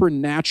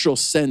supernatural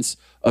sense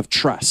of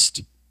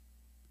trust.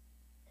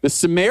 The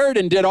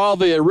Samaritan did all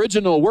the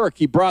original work.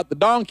 He brought the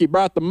donkey,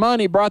 brought the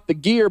money, brought the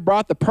gear,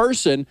 brought the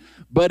person,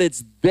 but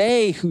it's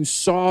they who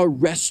saw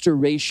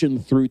restoration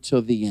through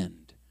till the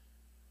end.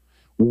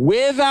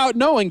 Without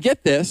knowing,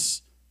 get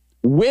this,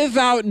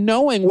 without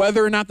knowing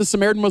whether or not the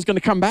Samaritan was going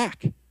to come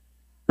back.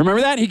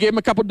 Remember that? He gave him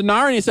a couple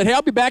denarii and he said, hey,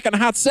 I'll be back in a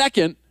hot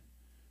second.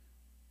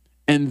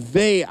 And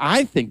they,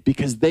 I think,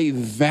 because they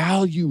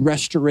value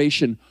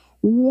restoration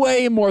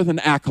way more than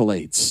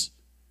accolades.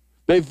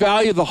 They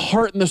value the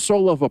heart and the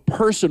soul of a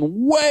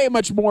person way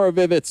much more if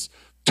it's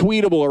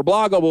tweetable or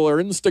bloggable or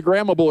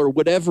Instagrammable or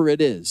whatever it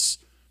is.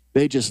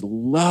 They just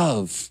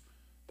love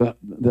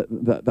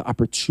the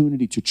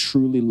opportunity to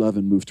truly love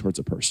and move towards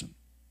a person.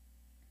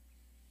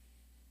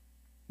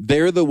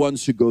 They're the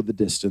ones who go the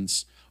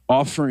distance,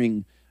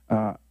 offering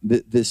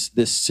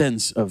this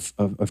sense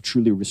of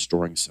truly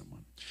restoring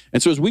someone.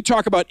 And so as we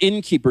talk about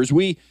innkeepers,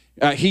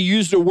 he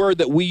used a word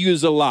that we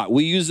use a lot.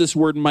 We use this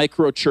word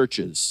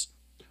micro-churches.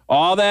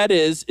 All that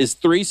is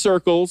 3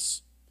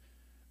 circles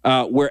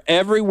where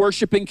every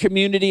worshiping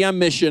community on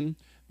mission,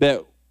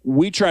 that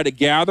we try to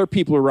gather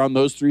people around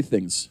those 3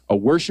 things: a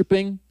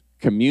worshiping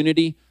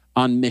community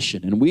on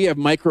mission. And we have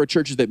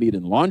micro-churches that meet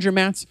in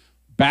laundromats,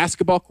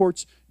 basketball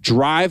courts,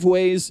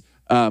 driveways,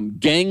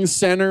 gang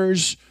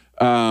centers,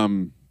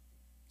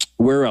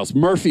 where else?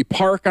 Murphy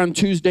Park on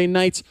Tuesday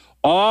nights,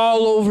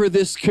 all over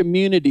this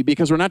community,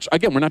 because we're not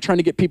trying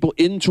to get people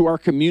into our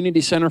community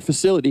center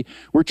facility.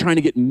 We're trying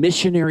to get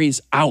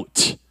missionaries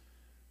out.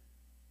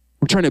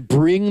 We're trying to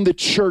bring the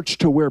church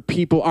to where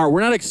people are.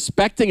 We're not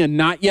expecting a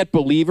not yet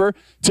believer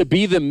to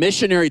be the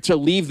missionary to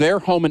leave their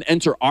home and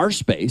enter our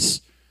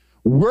space.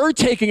 We're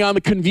taking on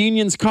the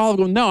convenience call of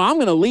going, no, I'm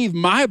going to leave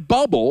my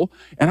bubble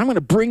and I'm going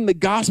to bring the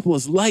gospel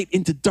as light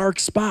into dark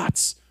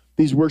spots.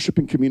 These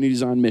worshiping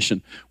communities on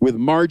mission with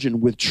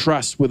margin, with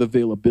trust, with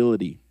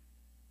availability.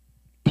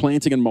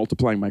 Planting and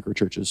multiplying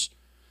microchurches.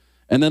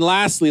 And then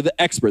lastly, the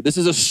expert. This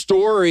is a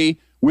story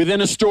within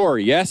a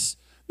story, yes?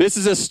 This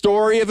is a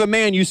story of a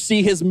man. You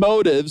see his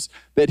motives,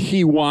 that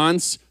he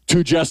wants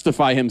to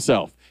justify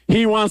himself.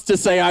 He wants to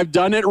say, I've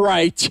done it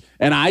right,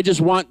 and I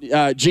just want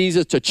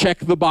Jesus to check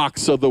the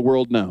box so the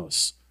world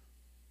knows.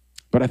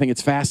 But I think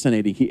it's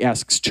fascinating. He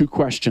asks 2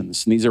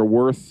 questions, and these are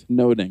worth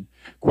noting.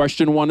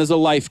 Question 1 is a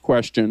life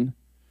question.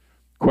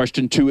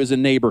 Question 2 is a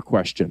neighbor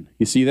question.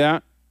 You see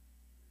that?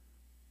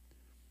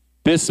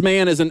 This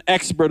man is an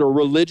expert, a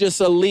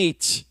religious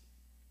elite,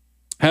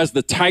 has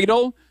the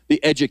title,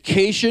 the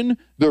education,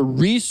 the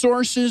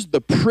resources,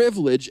 the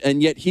privilege,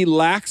 and yet he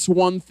lacks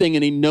one thing,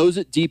 and he knows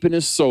it deep in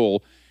his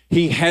soul.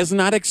 He has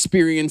not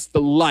experienced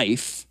the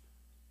life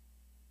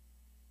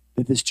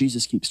that this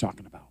Jesus keeps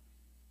talking about.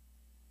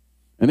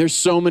 And there's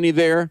so many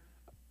there.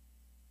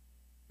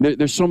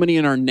 There's so many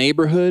in our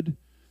neighborhood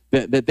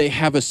that they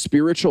have a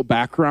spiritual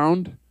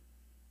background.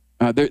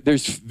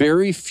 There's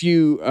very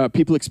few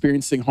people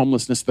experiencing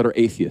homelessness that are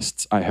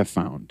atheists, I have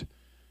found.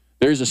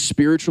 There's a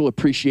spiritual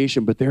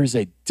appreciation, but there is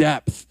a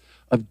depth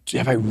of,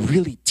 have I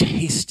really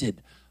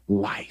tasted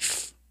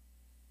life?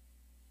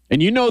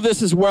 And you know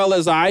this as well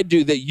as I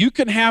do, that you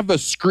can have a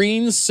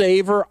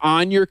screensaver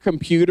on your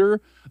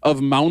computer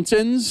of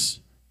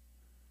mountains,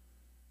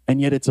 and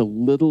yet it's a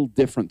little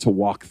different to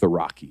walk the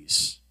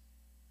Rockies.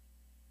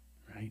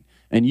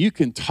 And you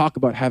can talk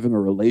about having a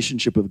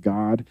relationship with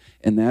God,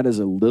 and that is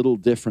a little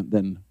different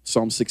than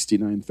Psalm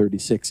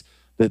 69:36,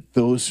 that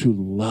those who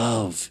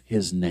love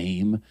his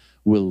name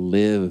will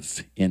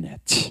live in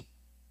it.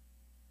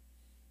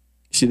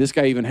 See, this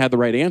guy even had the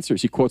right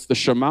answers. He quotes the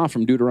Shema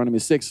from Deuteronomy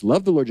 6.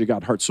 Love the Lord your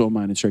God, heart, soul,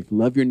 mind, and strength.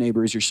 Love your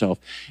neighbor as yourself.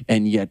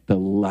 And yet the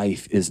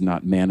life is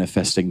not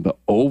manifesting the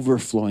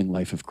overflowing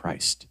life of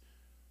Christ.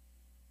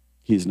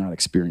 He is not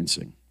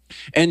experiencing.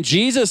 And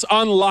Jesus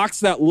unlocks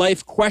that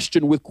life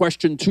question with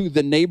question 2,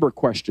 the neighbor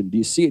question. Do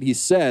you see it? He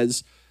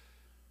says,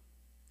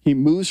 he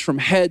moves from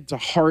head to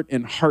heart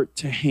and heart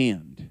to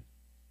hand.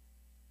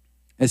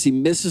 As he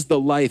misses the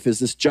life, as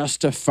this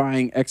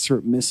justifying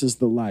expert misses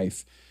the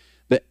life,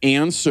 the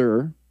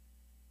answer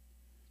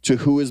to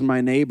who is my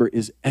neighbor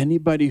is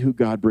anybody who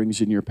God brings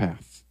in your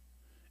path.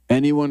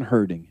 Anyone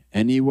hurting,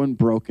 anyone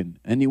broken,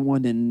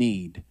 anyone in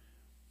need.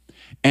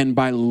 And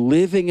by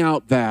living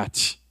out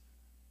that,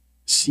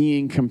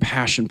 seeing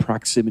compassion,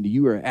 proximity,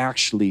 you are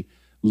actually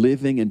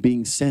living and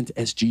being sent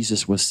as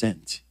Jesus was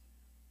sent.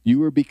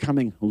 You are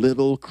becoming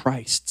little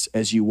Christs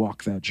as you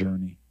walk that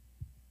journey.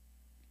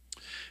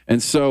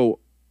 And so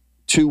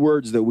 2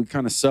 words that we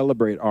kind of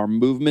celebrate are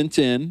movement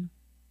in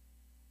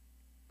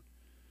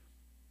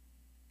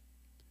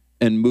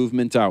and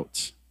movement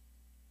out.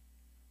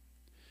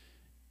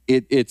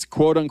 It's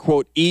quote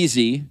unquote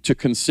easy to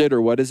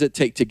consider what does it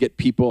take to get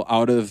people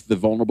out of the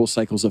vulnerable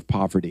cycles of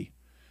poverty.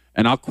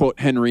 And I'll quote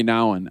Henry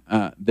Nouwen,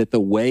 that the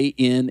way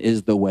in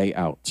is the way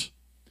out.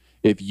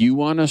 If you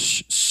want to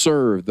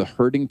serve the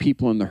hurting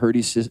people and the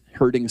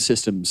hurting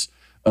systems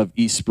of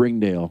East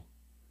Springdale,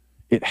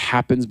 it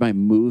happens by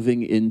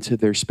moving into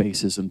their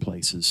spaces and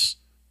places.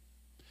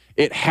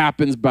 It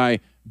happens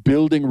by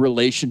building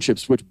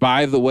relationships, which,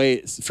 by the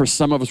way, for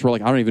some of us, we're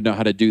like, I don't even know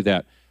how to do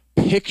that.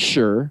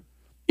 Picture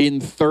in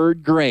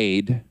 3rd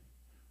grade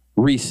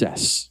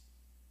recess.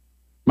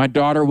 My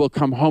daughter will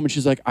come home and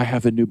she's like, I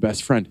have a new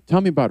best friend.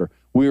 Tell me about her.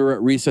 We were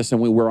at recess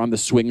and we were on the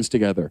swings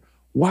together.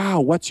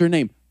 Wow, what's her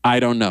name? I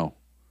don't know.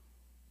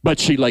 But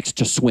she likes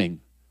to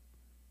swing.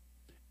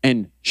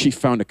 And she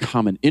found a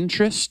common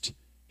interest.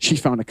 She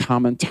found a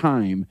common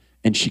time.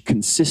 And she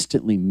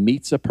consistently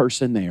meets a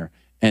person there.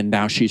 And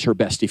now she's her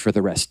bestie for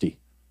the restie,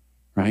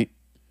 right?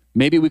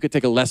 Maybe we could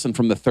take a lesson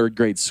from the 3rd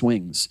grade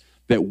swings,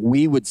 that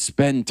we would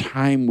spend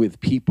time with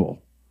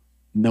people,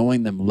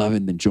 knowing them,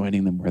 loving them,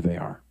 joining them where they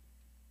are.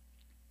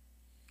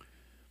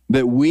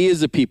 That we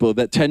as a people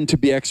that tend to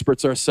be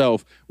experts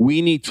ourselves,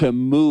 we need to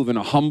move in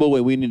a humble way.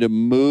 We need to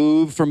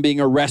move from being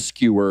a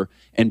rescuer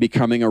and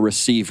becoming a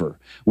receiver.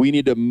 We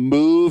need to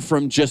move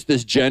from just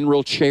this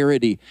general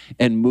charity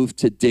and move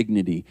to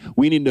dignity.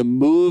 We need to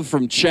move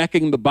from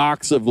checking the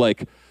box of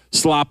like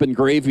slop and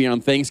gravy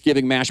on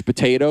Thanksgiving mashed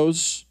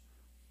potatoes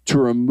to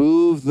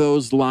remove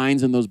those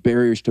lines and those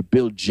barriers to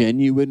build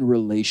genuine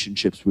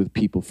relationships with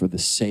people for the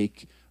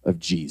sake of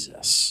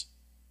Jesus.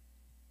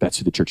 That's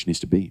who the church needs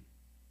to be.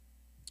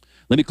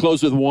 Let me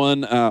close with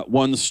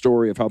one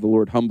story of how the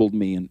Lord humbled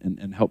me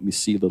and helped me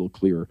see a little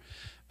clearer.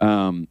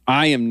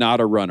 I am not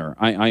a runner.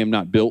 I am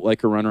not built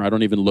like a runner. I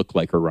don't even look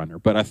like a runner.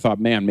 But I thought,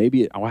 man,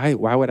 maybe, why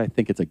would I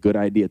think it's a good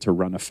idea to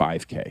run a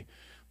 5K?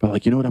 But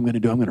like, you know what I'm going to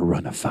do? I'm going to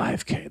run a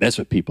 5K. That's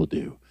what people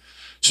do.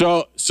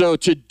 So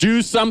to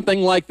do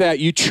something like that,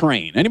 you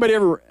train.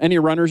 Any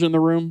runners in the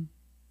room?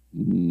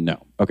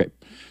 No. Okay.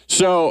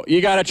 So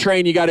you got to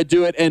train, you got to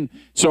do it. And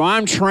so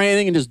I'm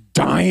training and just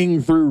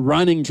dying through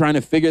running, trying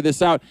to figure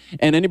this out.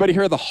 And anybody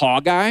hear of the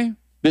Hawkeye?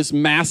 This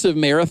massive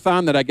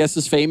marathon that I guess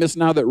is famous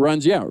now that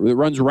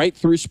runs right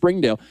through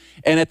Springdale.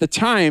 And at the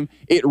time,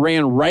 it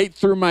ran right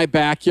through my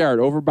backyard,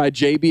 over by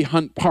J.B.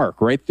 Hunt Park,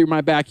 right through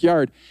my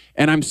backyard.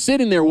 And I'm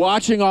sitting there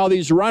watching all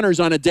these runners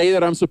on a day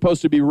that I'm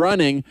supposed to be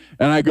running.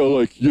 And I go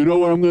like, you know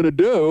what I'm going to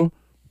do?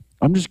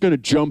 I'm just going to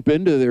jump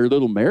into their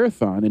little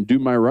marathon and do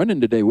my running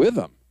today with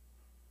them.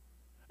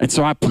 And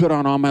so I put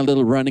on all my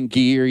little running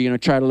gear,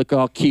 try to look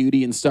all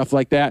cutie and stuff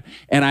like that.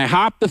 And I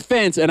hop the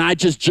fence and I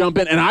just jump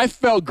in. And I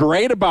felt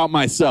great about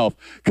myself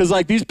because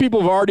like these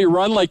people have already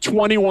run like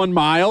 21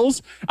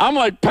 miles. I'm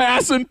like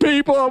passing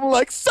people. I'm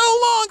like, so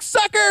long,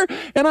 sucker.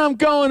 And I'm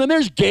going and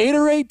there's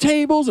Gatorade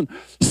tables and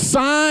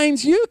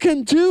signs. You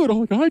can do it. I'm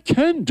like, I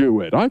can do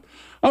it.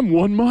 I'm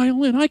 1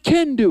 mile in. I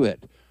can do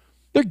it.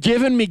 They're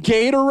giving me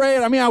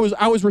Gatorade. I mean,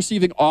 I was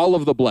receiving all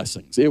of the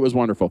blessings. It was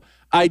wonderful.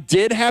 I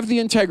did have the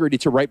integrity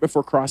to right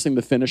before crossing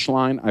the finish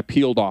line, I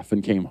peeled off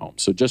and came home.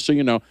 So just so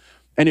you know,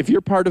 and if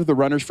you're part of the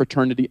runners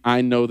fraternity,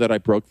 I know that I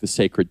broke the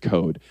sacred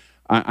code.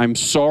 I'm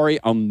sorry,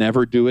 I'll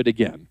never do it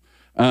again.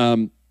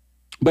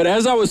 But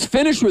as I was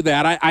finished with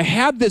that, I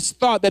had this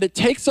thought that it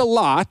takes a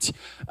lot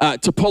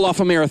to pull off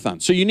a marathon.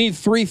 So you need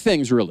 3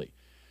 things really.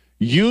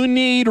 You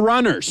need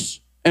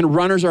runners, and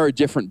runners are a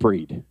different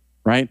breed,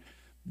 right?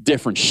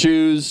 Different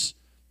shoes,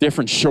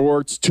 different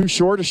shorts, too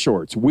short of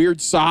shorts, weird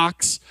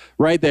socks,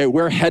 right? They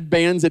wear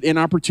headbands at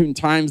inopportune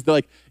times. They're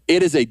like,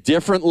 it is a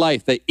different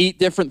life. They eat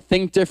different,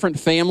 think different,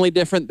 family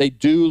different. They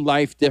do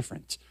life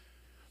different.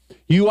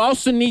 You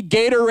also need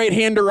Gatorade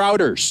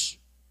hander-outers.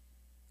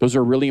 Those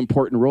are really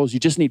important roles. You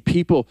just need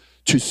people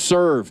to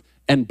serve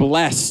and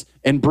bless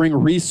and bring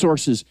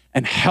resources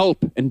and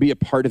help and be a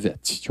part of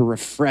it to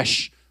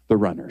refresh the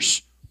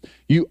runners.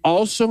 You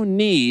also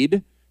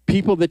need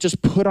people that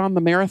just put on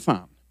the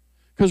marathon.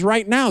 Because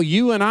right now,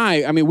 you and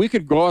I mean, we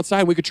could go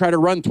outside, we could try to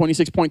run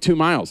 26.2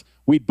 miles.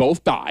 We'd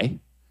both die,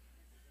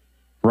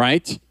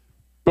 right?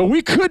 But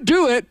we could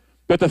do it.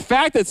 But the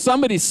fact that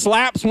somebody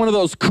slaps one of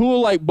those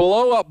cool, like,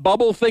 blow-up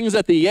bubble things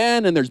at the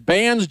end, and there's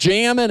bands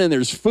jamming, and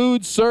there's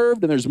food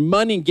served, and there's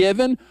money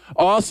given,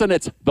 all of a sudden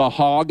it's the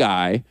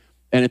Hawkeye,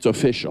 and it's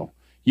official.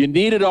 You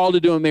need it all to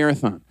do a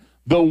marathon.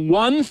 The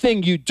one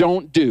thing you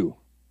don't do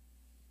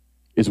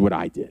is what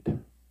I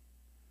did.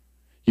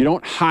 You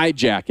don't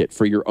hijack it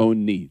for your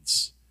own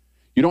needs.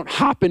 You don't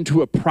hop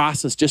into a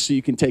process just so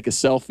you can take a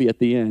selfie at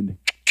the end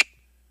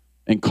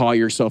and call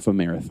yourself a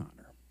marathoner.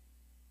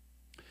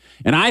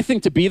 And I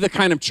think to be the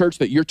kind of church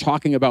that you're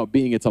talking about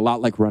being, it's a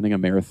lot like running a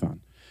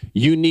marathon.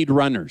 You need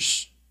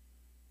runners.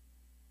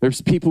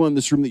 There's people in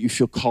this room that you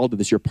feel called to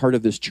this. You're part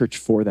of this church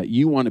for that.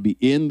 You want to be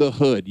in the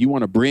hood. You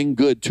want to bring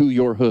good to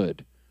your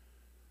hood.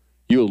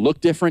 You'll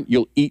look different.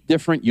 You'll eat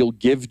different. You'll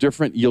give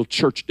different. You'll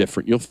church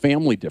different. You'll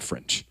family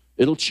different.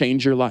 It'll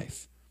change your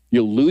life.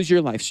 You'll lose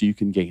your life so you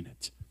can gain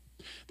it.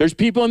 There's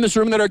people in this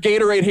room that are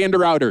Gatorade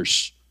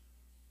hander-outers.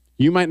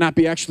 You might not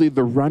be actually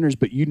the runners,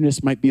 but you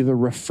just might be the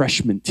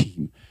refreshment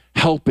team,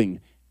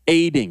 helping,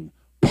 aiding,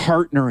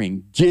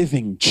 partnering,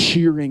 giving,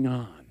 cheering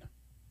on.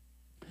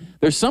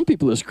 There's some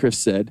people, as Chris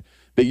said,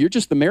 that you're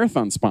just the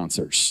marathon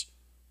sponsors.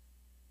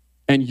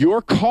 And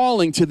your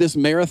calling to this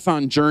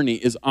marathon journey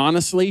is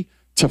honestly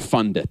to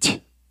fund it.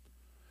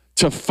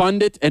 To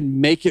fund it and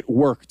make it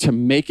work, to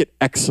make it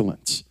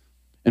excellent.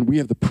 And we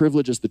have the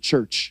privilege as the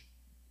church,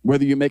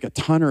 whether you make a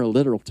ton or a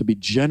little, to be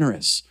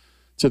generous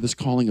to this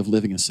calling of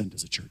living as sent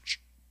as a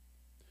church.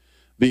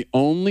 The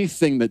only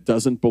thing that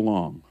doesn't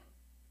belong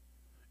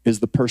is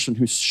the person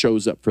who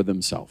shows up for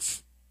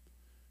themselves,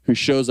 who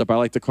shows up, I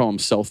like to call them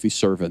selfie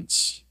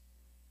servants.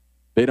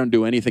 They don't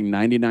do anything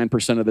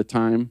 99% of the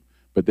time,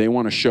 but they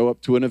want to show up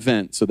to an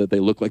event so that they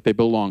look like they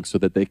belong, so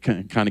that they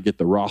can kind of get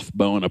the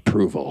Rothbone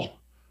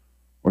approval,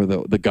 or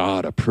the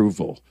God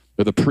approval,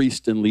 or the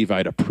priest and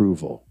Levite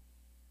approval.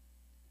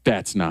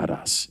 That's not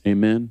us.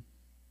 Amen?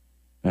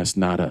 That's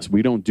not us.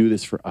 We don't do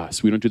this for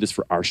us. We don't do this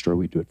for our story.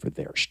 We do it for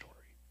their story.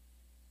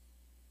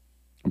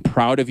 I'm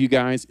proud of you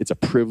guys. It's a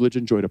privilege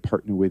and joy to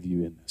partner with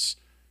you in this.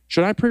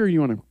 Should I pray or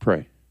you want to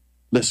pray?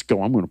 Let's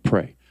go. I'm going to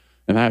pray.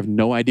 And I have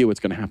no idea what's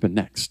going to happen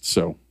next.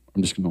 So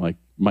I'm just going to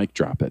mic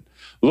drop it.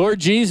 Lord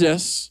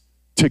Jesus,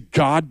 to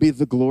God be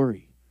the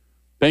glory.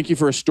 Thank you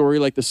for a story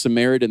like the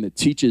Samaritan that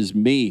teaches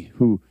me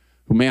who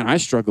man, I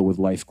struggle with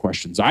life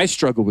questions. I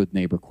struggle with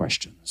neighbor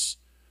questions.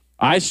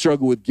 I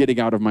struggle with getting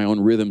out of my own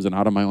rhythms and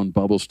out of my own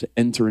bubbles to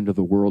enter into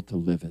the world to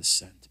live as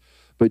sent.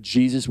 But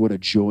Jesus, what a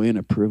joy and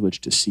a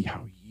privilege to see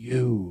how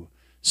you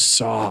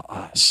saw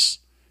us.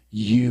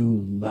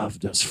 You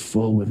loved us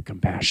full with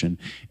compassion,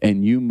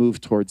 and you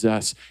moved towards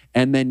us.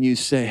 And then you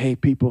say, hey,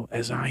 people,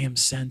 as I am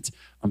sent,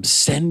 I'm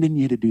sending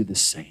you to do the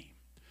same.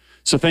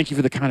 So thank you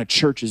for the kind of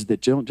churches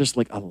that don't just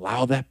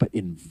allow that, but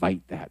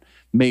invite that.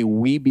 May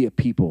we be a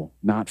people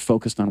not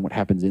focused on what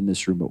happens in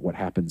this room, but what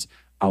happens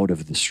out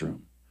of this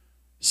room.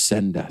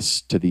 Send us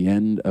to the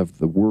end of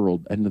the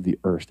world, end of the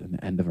earth, and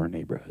the end of our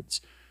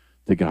neighborhoods.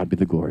 To God be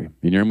the glory.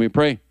 In your name we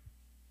pray.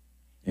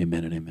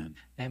 Amen and amen.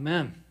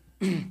 Amen.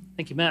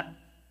 Thank you, Matt.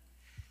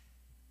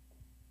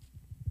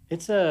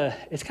 It's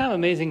kind of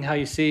amazing how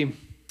you see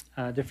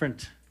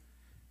different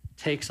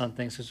takes on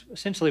things. 'Cause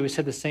essentially, we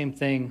said the same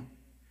thing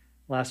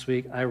last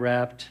week. I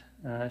rapped,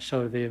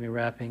 showed a video of me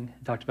rapping,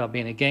 talked about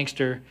being a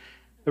gangster.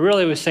 But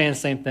really, was saying the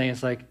same thing.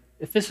 It's like,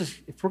 if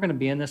we're going to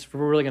be in this, if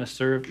we're really going to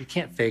serve, you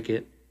can't fake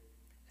it.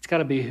 It's got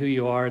to be who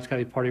you are. It's got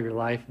to be part of your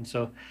life. And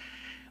so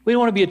we don't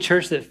want to be a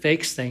church that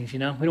fakes things, We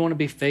don't want to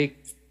be fake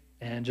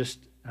and just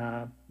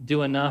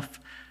do enough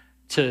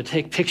to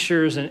take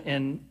pictures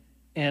and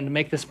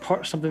make this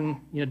part something,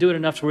 do it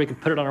enough so we can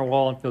put it on our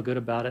wall and feel good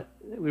about it.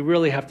 We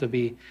really have to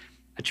be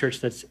a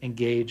church that's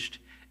engaged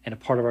and a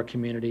part of our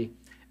community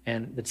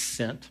and that's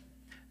sent.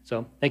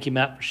 So thank you,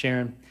 Matt, for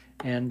sharing.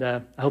 And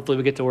hopefully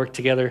we get to work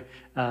together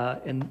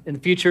in the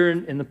future,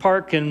 in the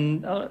park,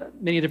 and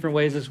many different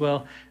ways as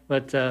well.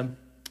 But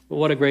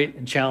what a great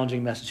and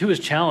challenging message. Who was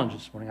challenged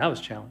this morning? I was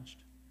challenged.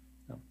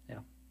 So, yeah,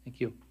 thank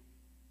you.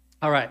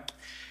 All right.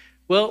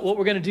 Well, what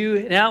we're going to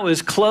do now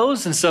is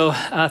close. And so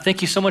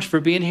thank you so much for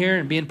being here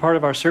and being part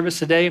of our service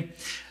today.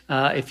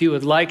 If you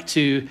would like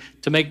to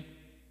make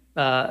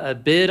a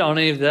bid on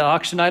any of the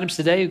auction items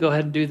today, go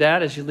ahead and do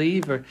that as you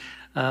leave. Or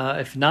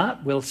if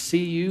not, we'll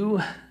see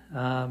you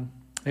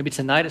maybe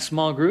tonight at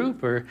small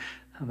group, or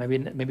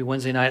maybe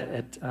Wednesday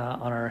night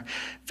on our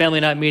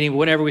family night meeting.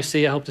 Whenever we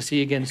see you, I hope to see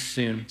you again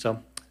soon.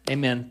 So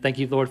amen. Thank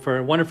you, Lord, for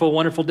a wonderful,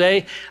 wonderful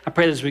day. I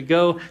pray that as we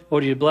go,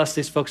 Lord, you bless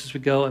these folks as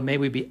we go, and may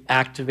we be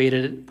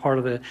activated, part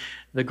of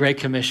the Great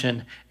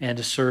Commission, and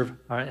to serve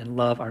and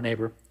love our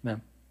neighbor.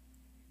 Amen.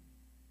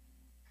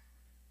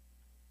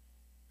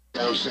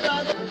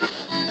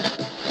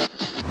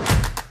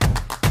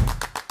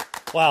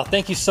 Wow,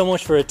 thank you so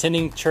much for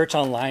attending church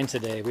online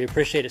today. We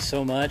appreciate it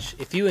so much.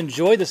 If you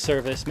enjoyed the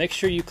service, make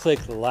sure you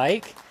click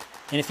like,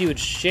 and if you would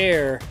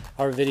share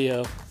our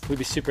video, we'd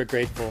be super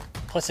grateful.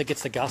 Plus, it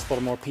gets the gospel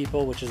to more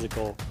people, which is the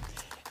goal.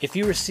 If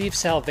you received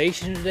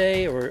salvation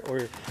today, or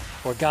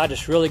God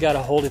just really got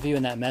a hold of you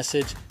in that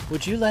message,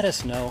 would you let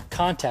us know?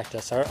 Contact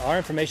us. Our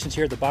information's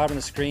here at the bottom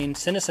of the screen.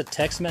 Send us a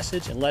text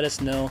message and let us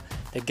know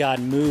that God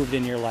moved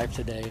in your life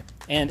today.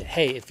 And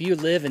hey, if you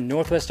live in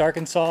Northwest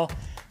Arkansas,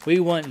 we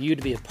want you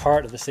to be a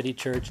part of the City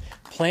Church.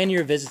 Plan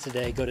your visit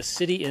today. Go to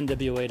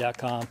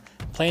citynwa.com,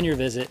 plan your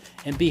visit,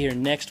 and be here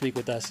next week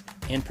with us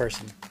in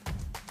person.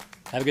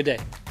 Have a good day.